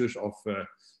the issues of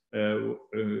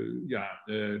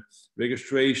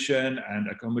registration and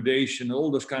accommodation,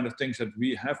 all those kind of things that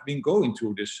we have been going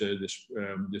through this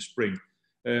spring.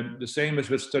 The same as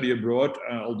with study abroad,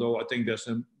 although I think there's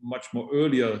a much more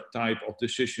earlier type of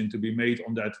decision to be made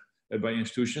on that by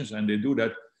institutions, and they do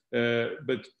that.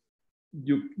 But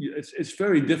it's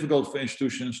very difficult for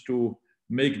institutions to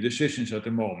make decisions at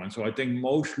the moment. So I think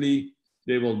mostly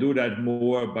they will do that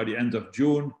more by the end of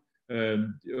June,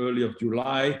 early of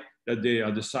July, that they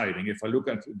are deciding. If I look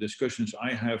at discussions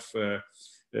I have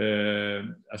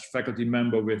as faculty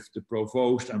member with the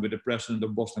provost and with the president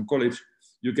of Boston College,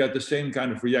 you get the same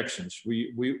kind of reactions.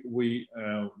 We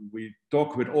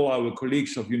talk with all our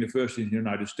colleagues of universities in the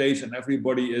United States, and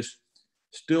everybody is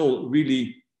still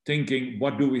really thinking,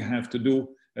 what do we have to do?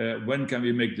 When can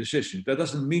we make decisions? That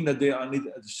doesn't mean that they are at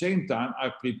the same time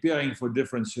are preparing for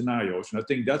different scenarios. And I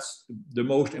think that's the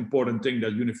most important thing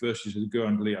that universities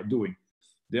currently are doing.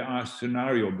 They are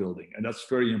scenario building, and that's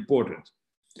very important.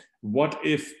 What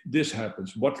if this happens?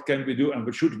 What can we do, and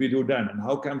what should we do then? And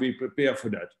how can we prepare for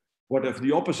that? What if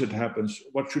the opposite happens?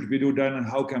 What should we do then, and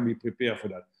how can we prepare for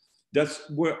that? That's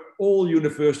where all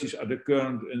universities in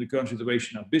the current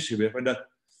situation are busy with, and that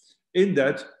in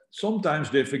that sometimes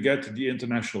they forget the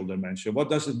international dimension. What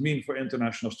does it mean for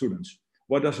international students?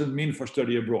 What does it mean for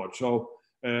study abroad? So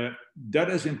that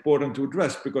is important to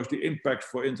address, because the impact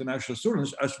for international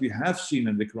students, as we have seen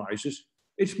in the crisis,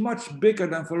 it's much bigger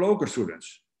than for local students.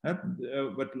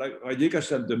 But like Ajika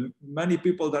said, the many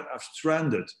people that are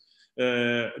stranded,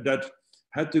 that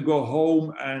had to go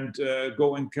home and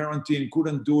go in quarantine,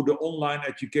 couldn't do the online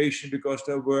education because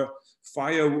there were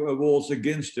firewalls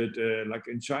against it, like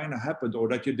in China happened, or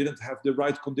that you didn't have the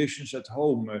right conditions at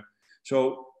home.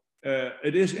 So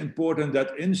it is important that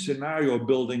in scenario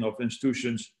building of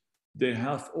institutions, they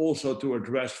have also to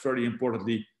address, very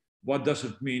importantly, what does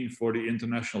it mean for the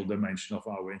international dimension of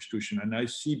our institution? And I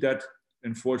see that,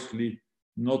 unfortunately,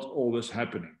 not always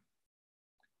happening.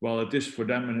 Well, it is for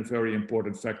them a very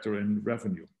important factor in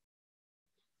revenue.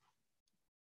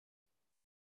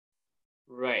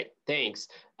 Right, thanks.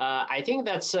 I think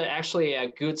that's actually a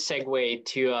good segue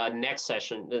to next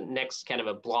session, the next kind of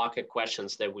a block of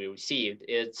questions that we received.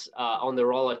 It's on the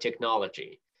role of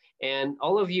technology. And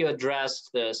all of you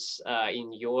addressed this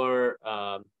in your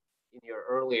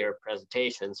earlier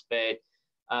presentations, but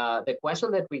the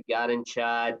question that we got in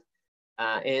chat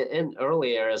and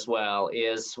earlier as well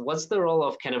is, what's the role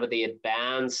of kind of the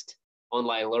advanced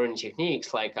online learning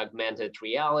techniques like augmented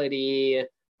reality,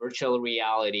 virtual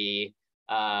reality?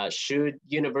 Should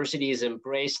universities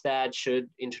embrace that? Should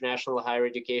international higher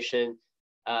education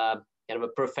kind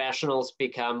of professionals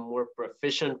become more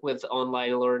proficient with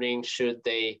online learning? Should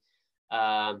they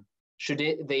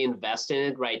invest in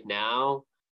it right now?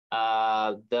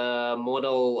 The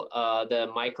model, the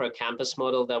micro campus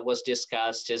model that was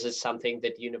discussed, is it something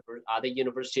that other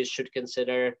universities should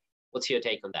consider? What's your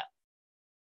take on that?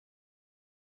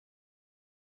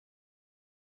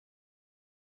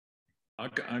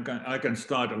 I can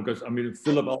start, because I mean,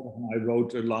 Philip and I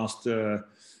wrote last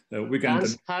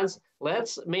weekend. Hans,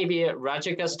 let's maybe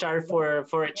Rajika start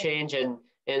for a change, and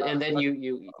then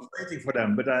you. I'm waiting for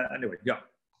them, but anyway, yeah.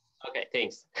 Okay,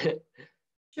 thanks.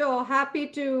 Sure, happy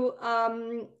to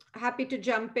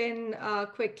jump in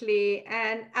quickly.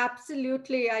 And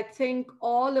absolutely, I think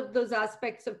all of those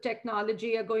aspects of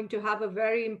technology are going to have a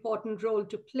very important role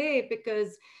to play,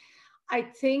 because I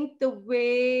think the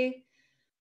way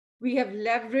we have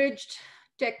leveraged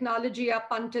technology up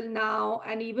until now,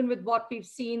 and even with what we've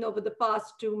seen over the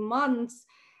past 2 months,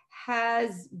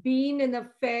 has been in a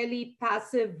fairly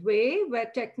passive way, where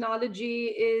technology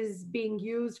is being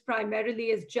used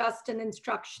primarily as just an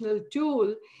instructional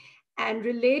tool. And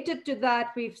related to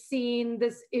that, we've seen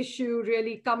this issue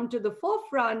really come to the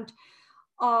forefront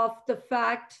of the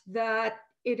fact that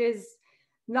it is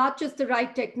not just the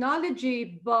right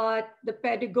technology, but the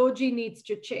pedagogy needs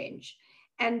to change.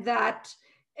 And that,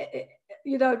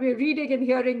 we're reading and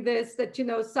hearing this, that,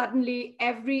 suddenly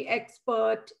every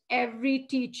expert, every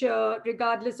teacher,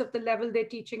 regardless of the level they're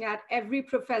teaching at, every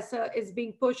professor is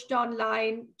being pushed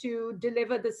online to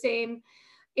deliver the same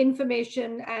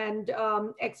information and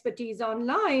expertise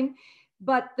online.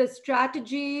 But the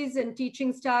strategies and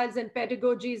teaching styles and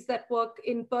pedagogies that work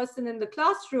in person in the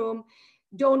classroom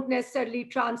don't necessarily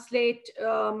translate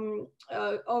or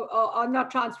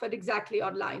not transferred exactly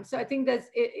online. So I think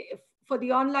for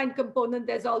the online component,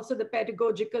 there's also the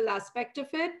pedagogical aspect of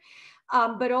it,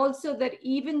 but also that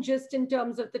even just in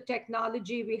terms of the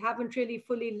technology, we haven't really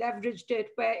fully leveraged it,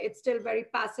 where it's still very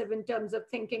passive in terms of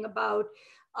thinking about,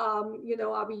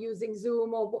 are we using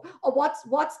Zoom, or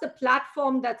what's the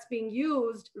platform that's being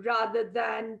used, rather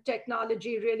than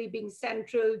technology really being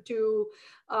central to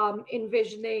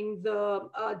envisioning the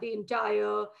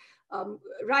entire,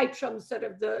 right from sort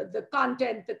of the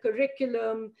content, the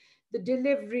curriculum, the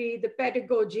delivery, the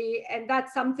pedagogy. And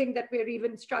that's something that we're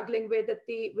even struggling with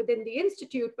within the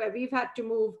Institute, where we've had to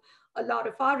move a lot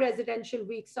of our residential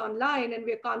weeks online, and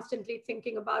we're constantly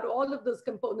thinking about all of those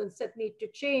components that need to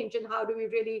change, and how do we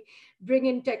really bring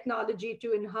in technology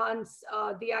to enhance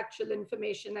the actual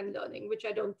information and learning, which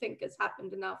I don't think has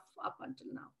happened enough up until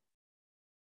now.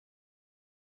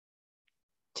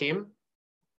 Tim?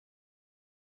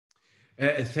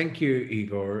 Thank you,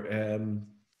 Igor.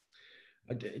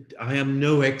 I am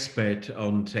no expert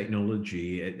on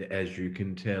technology. As you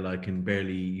can tell, I can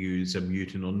barely use a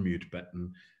mute and unmute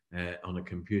button. on a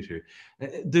computer.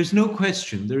 There's no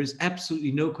question, there is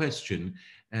absolutely no question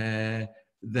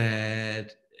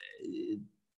that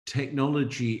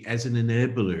technology as an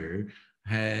enabler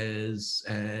has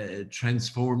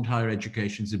transformed higher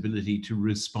education's ability to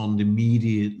respond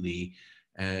immediately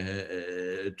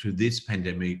to this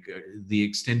pandemic. The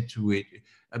extent to it,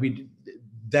 I mean,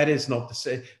 that is not to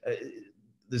say,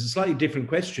 there's a slightly different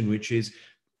question, which is,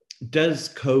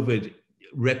 does COVID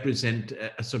represent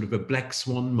a sort of a black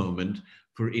swan moment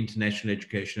for international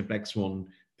education? A black swan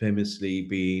famously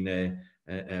being an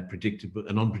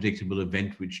unpredictable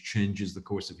event which changes the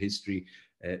course of history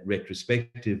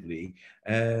retrospectively.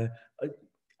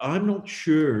 I'm not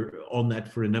sure on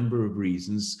that for a number of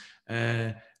reasons.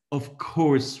 Of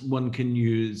course, one can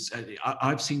use,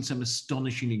 I've seen some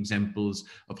astonishing examples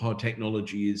of how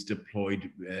technology is deployed,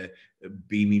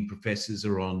 beaming professors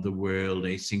around the world,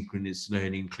 asynchronous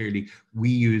learning. Clearly, we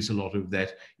use a lot of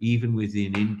that. Even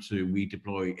within Into, we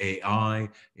deploy AI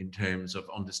in terms of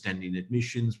understanding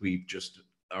admissions. We've just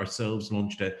ourselves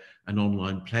launched an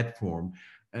online platform.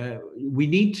 We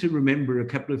need to remember a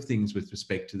couple of things with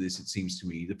respect to this, it seems to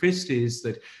me. The first is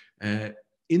that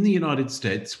in the United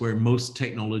States, where most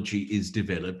technology is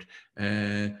developed,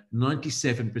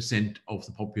 97% of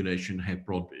the population have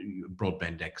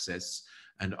broadband access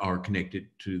and are connected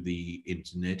to the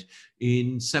internet.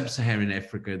 In sub-Saharan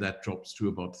Africa, that drops to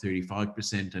about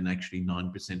 35% and actually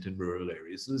 9% in rural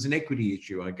areas. So there's an equity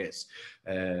issue, I guess,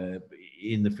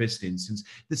 in the first instance.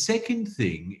 The second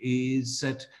thing is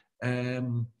that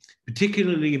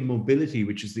particularly in mobility,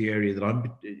 which is the area that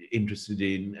I'm interested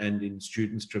in, and in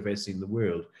students traversing the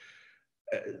world,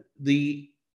 the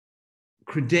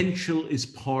credential is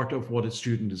part of what a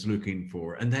student is looking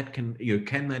for, and that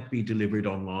can that be delivered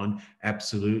online?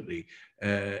 Absolutely,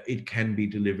 it can be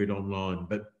delivered online.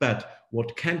 But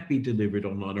what can't be delivered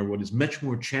online, or what is much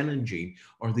more challenging,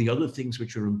 are the other things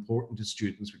which are important to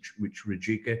students, which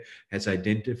Rajika has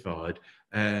identified.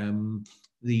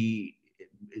 The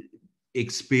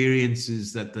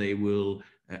experiences that they will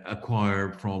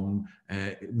acquire from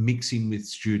mixing with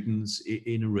students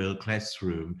in a real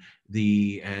classroom,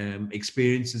 the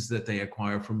experiences that they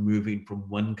acquire from moving from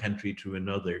one country to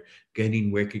another,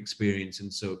 gaining work experience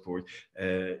and so forth.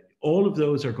 All of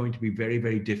those are going to be very,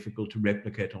 very difficult to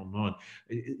replicate online.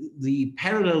 The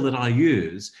parallel that I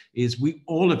use is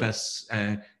all of us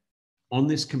on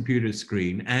this computer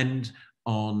screen and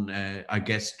on, I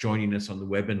guess, joining us on the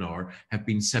webinar, have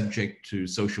been subject to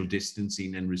social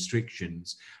distancing and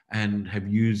restrictions and have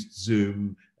used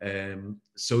Zoom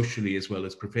socially as well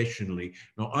as professionally.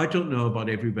 Now, I don't know about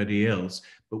everybody else,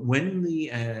 but when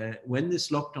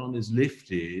this lockdown is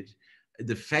lifted,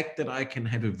 the fact that I can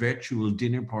have a virtual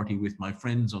dinner party with my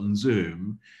friends on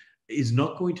Zoom is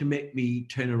not going to make me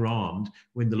turn around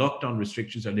when the lockdown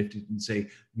restrictions are lifted and say,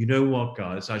 you know what,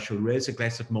 guys, I shall raise a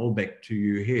glass of Malbec to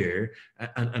you here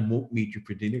and won't meet you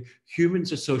for dinner.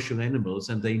 Humans are social animals,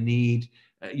 and they need,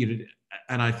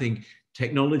 and I think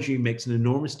technology makes an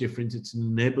enormous difference. It's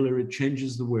an enabler, it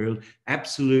changes the world.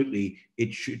 Absolutely,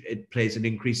 it plays an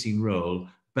increasing role,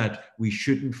 but we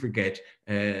shouldn't forget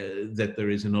that there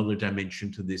is another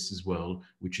dimension to this as well,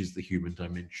 which is the human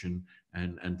dimension,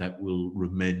 and that will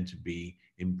remain to be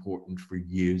important for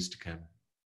years to come.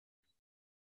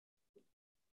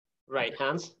 Right,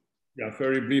 Hans? Yeah,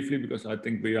 very briefly, because I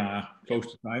think we are close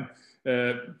to time.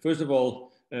 First of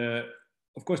all,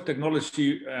 of course,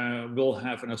 technology will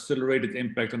have an accelerated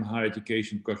impact on higher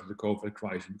education because of the COVID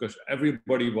crisis, because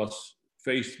everybody was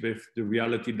faced with the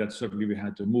reality that suddenly we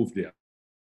had to move there.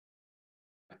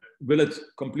 Will it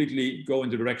completely go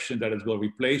in the direction that it will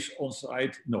replace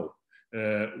on-site? No.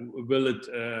 Will it,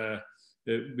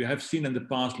 we have seen in the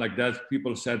past like that,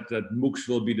 people said that MOOCs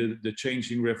will be the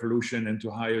changing revolution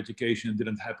into higher education. It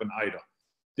didn't happen either.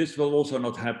 This will also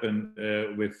not happen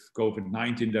with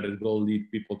COVID-19, that it will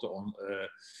lead people to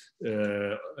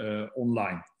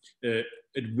online.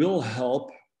 It will help,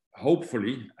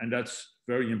 hopefully, and that's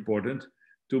very important,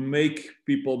 to make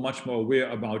people much more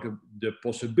aware about the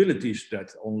possibilities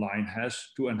that online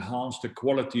has to enhance the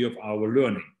quality of our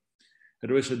learning.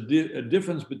 There is a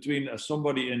difference between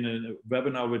somebody in a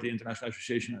webinar with the International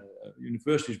Association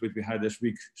Universities, which we had this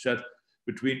week, said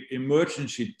between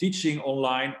emergency teaching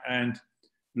online and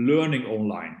learning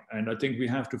online. And I think we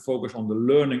have to focus on the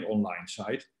learning online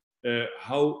side,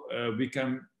 how we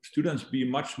can students be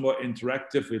much more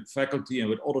interactive with faculty and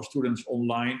with other students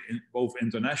online, both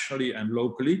internationally and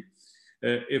locally.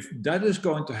 If that is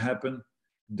going to happen,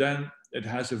 then it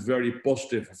has a very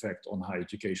positive effect on higher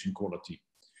education quality.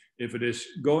 If it is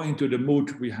going to the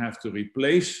mood we have to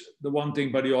replace the one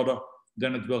thing by the other,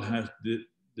 then it will have the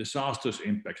disastrous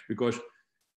impacts, because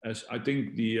as I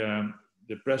think the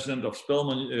president of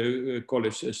Spelman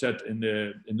College said in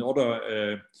the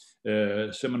other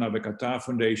seminar by Qatar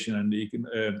Foundation, and the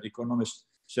economist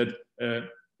said,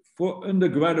 for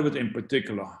undergraduate in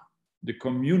particular, the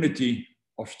community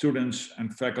of students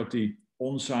and faculty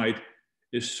on site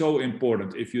is so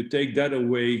important. If you take that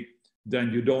away,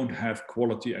 then you don't have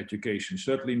quality education,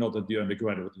 certainly not at the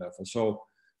undergraduate level. So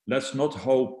let's not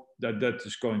hope that that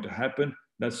is going to happen.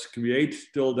 Let's create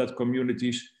still that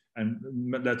communities, and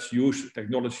let's use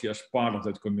technology as part of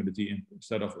that community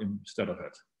instead of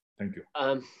it. Thank you.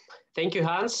 Thank you,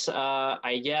 Hans.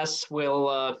 I guess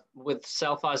we'll, with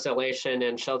self-isolation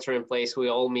and shelter in place, we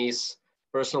all miss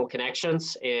personal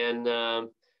connections, and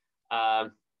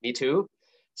me too.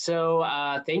 So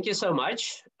thank you so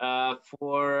much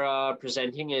for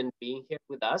presenting and being here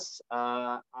with us.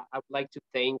 I would like to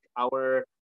thank our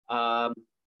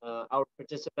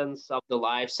participants of the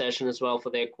live session as well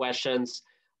for their questions.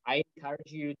 I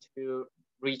encourage you to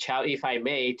reach out, if I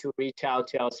may, to reach out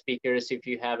to our speakers if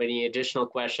you have any additional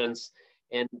questions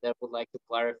and that would like to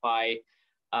clarify.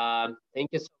 Thank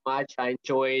you so much. I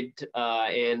enjoyed,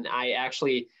 and I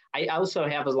also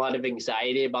have a lot of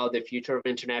anxiety about the future of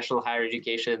international higher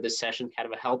education. This session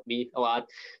kind of helped me a lot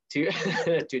to,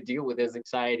 to deal with these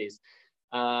anxieties.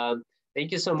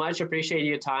 Thank you so much. Appreciate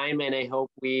your time, and I hope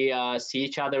we see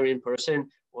each other in person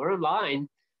or online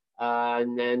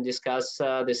and then discuss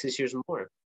these issues more.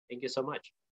 Thank you so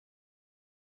much.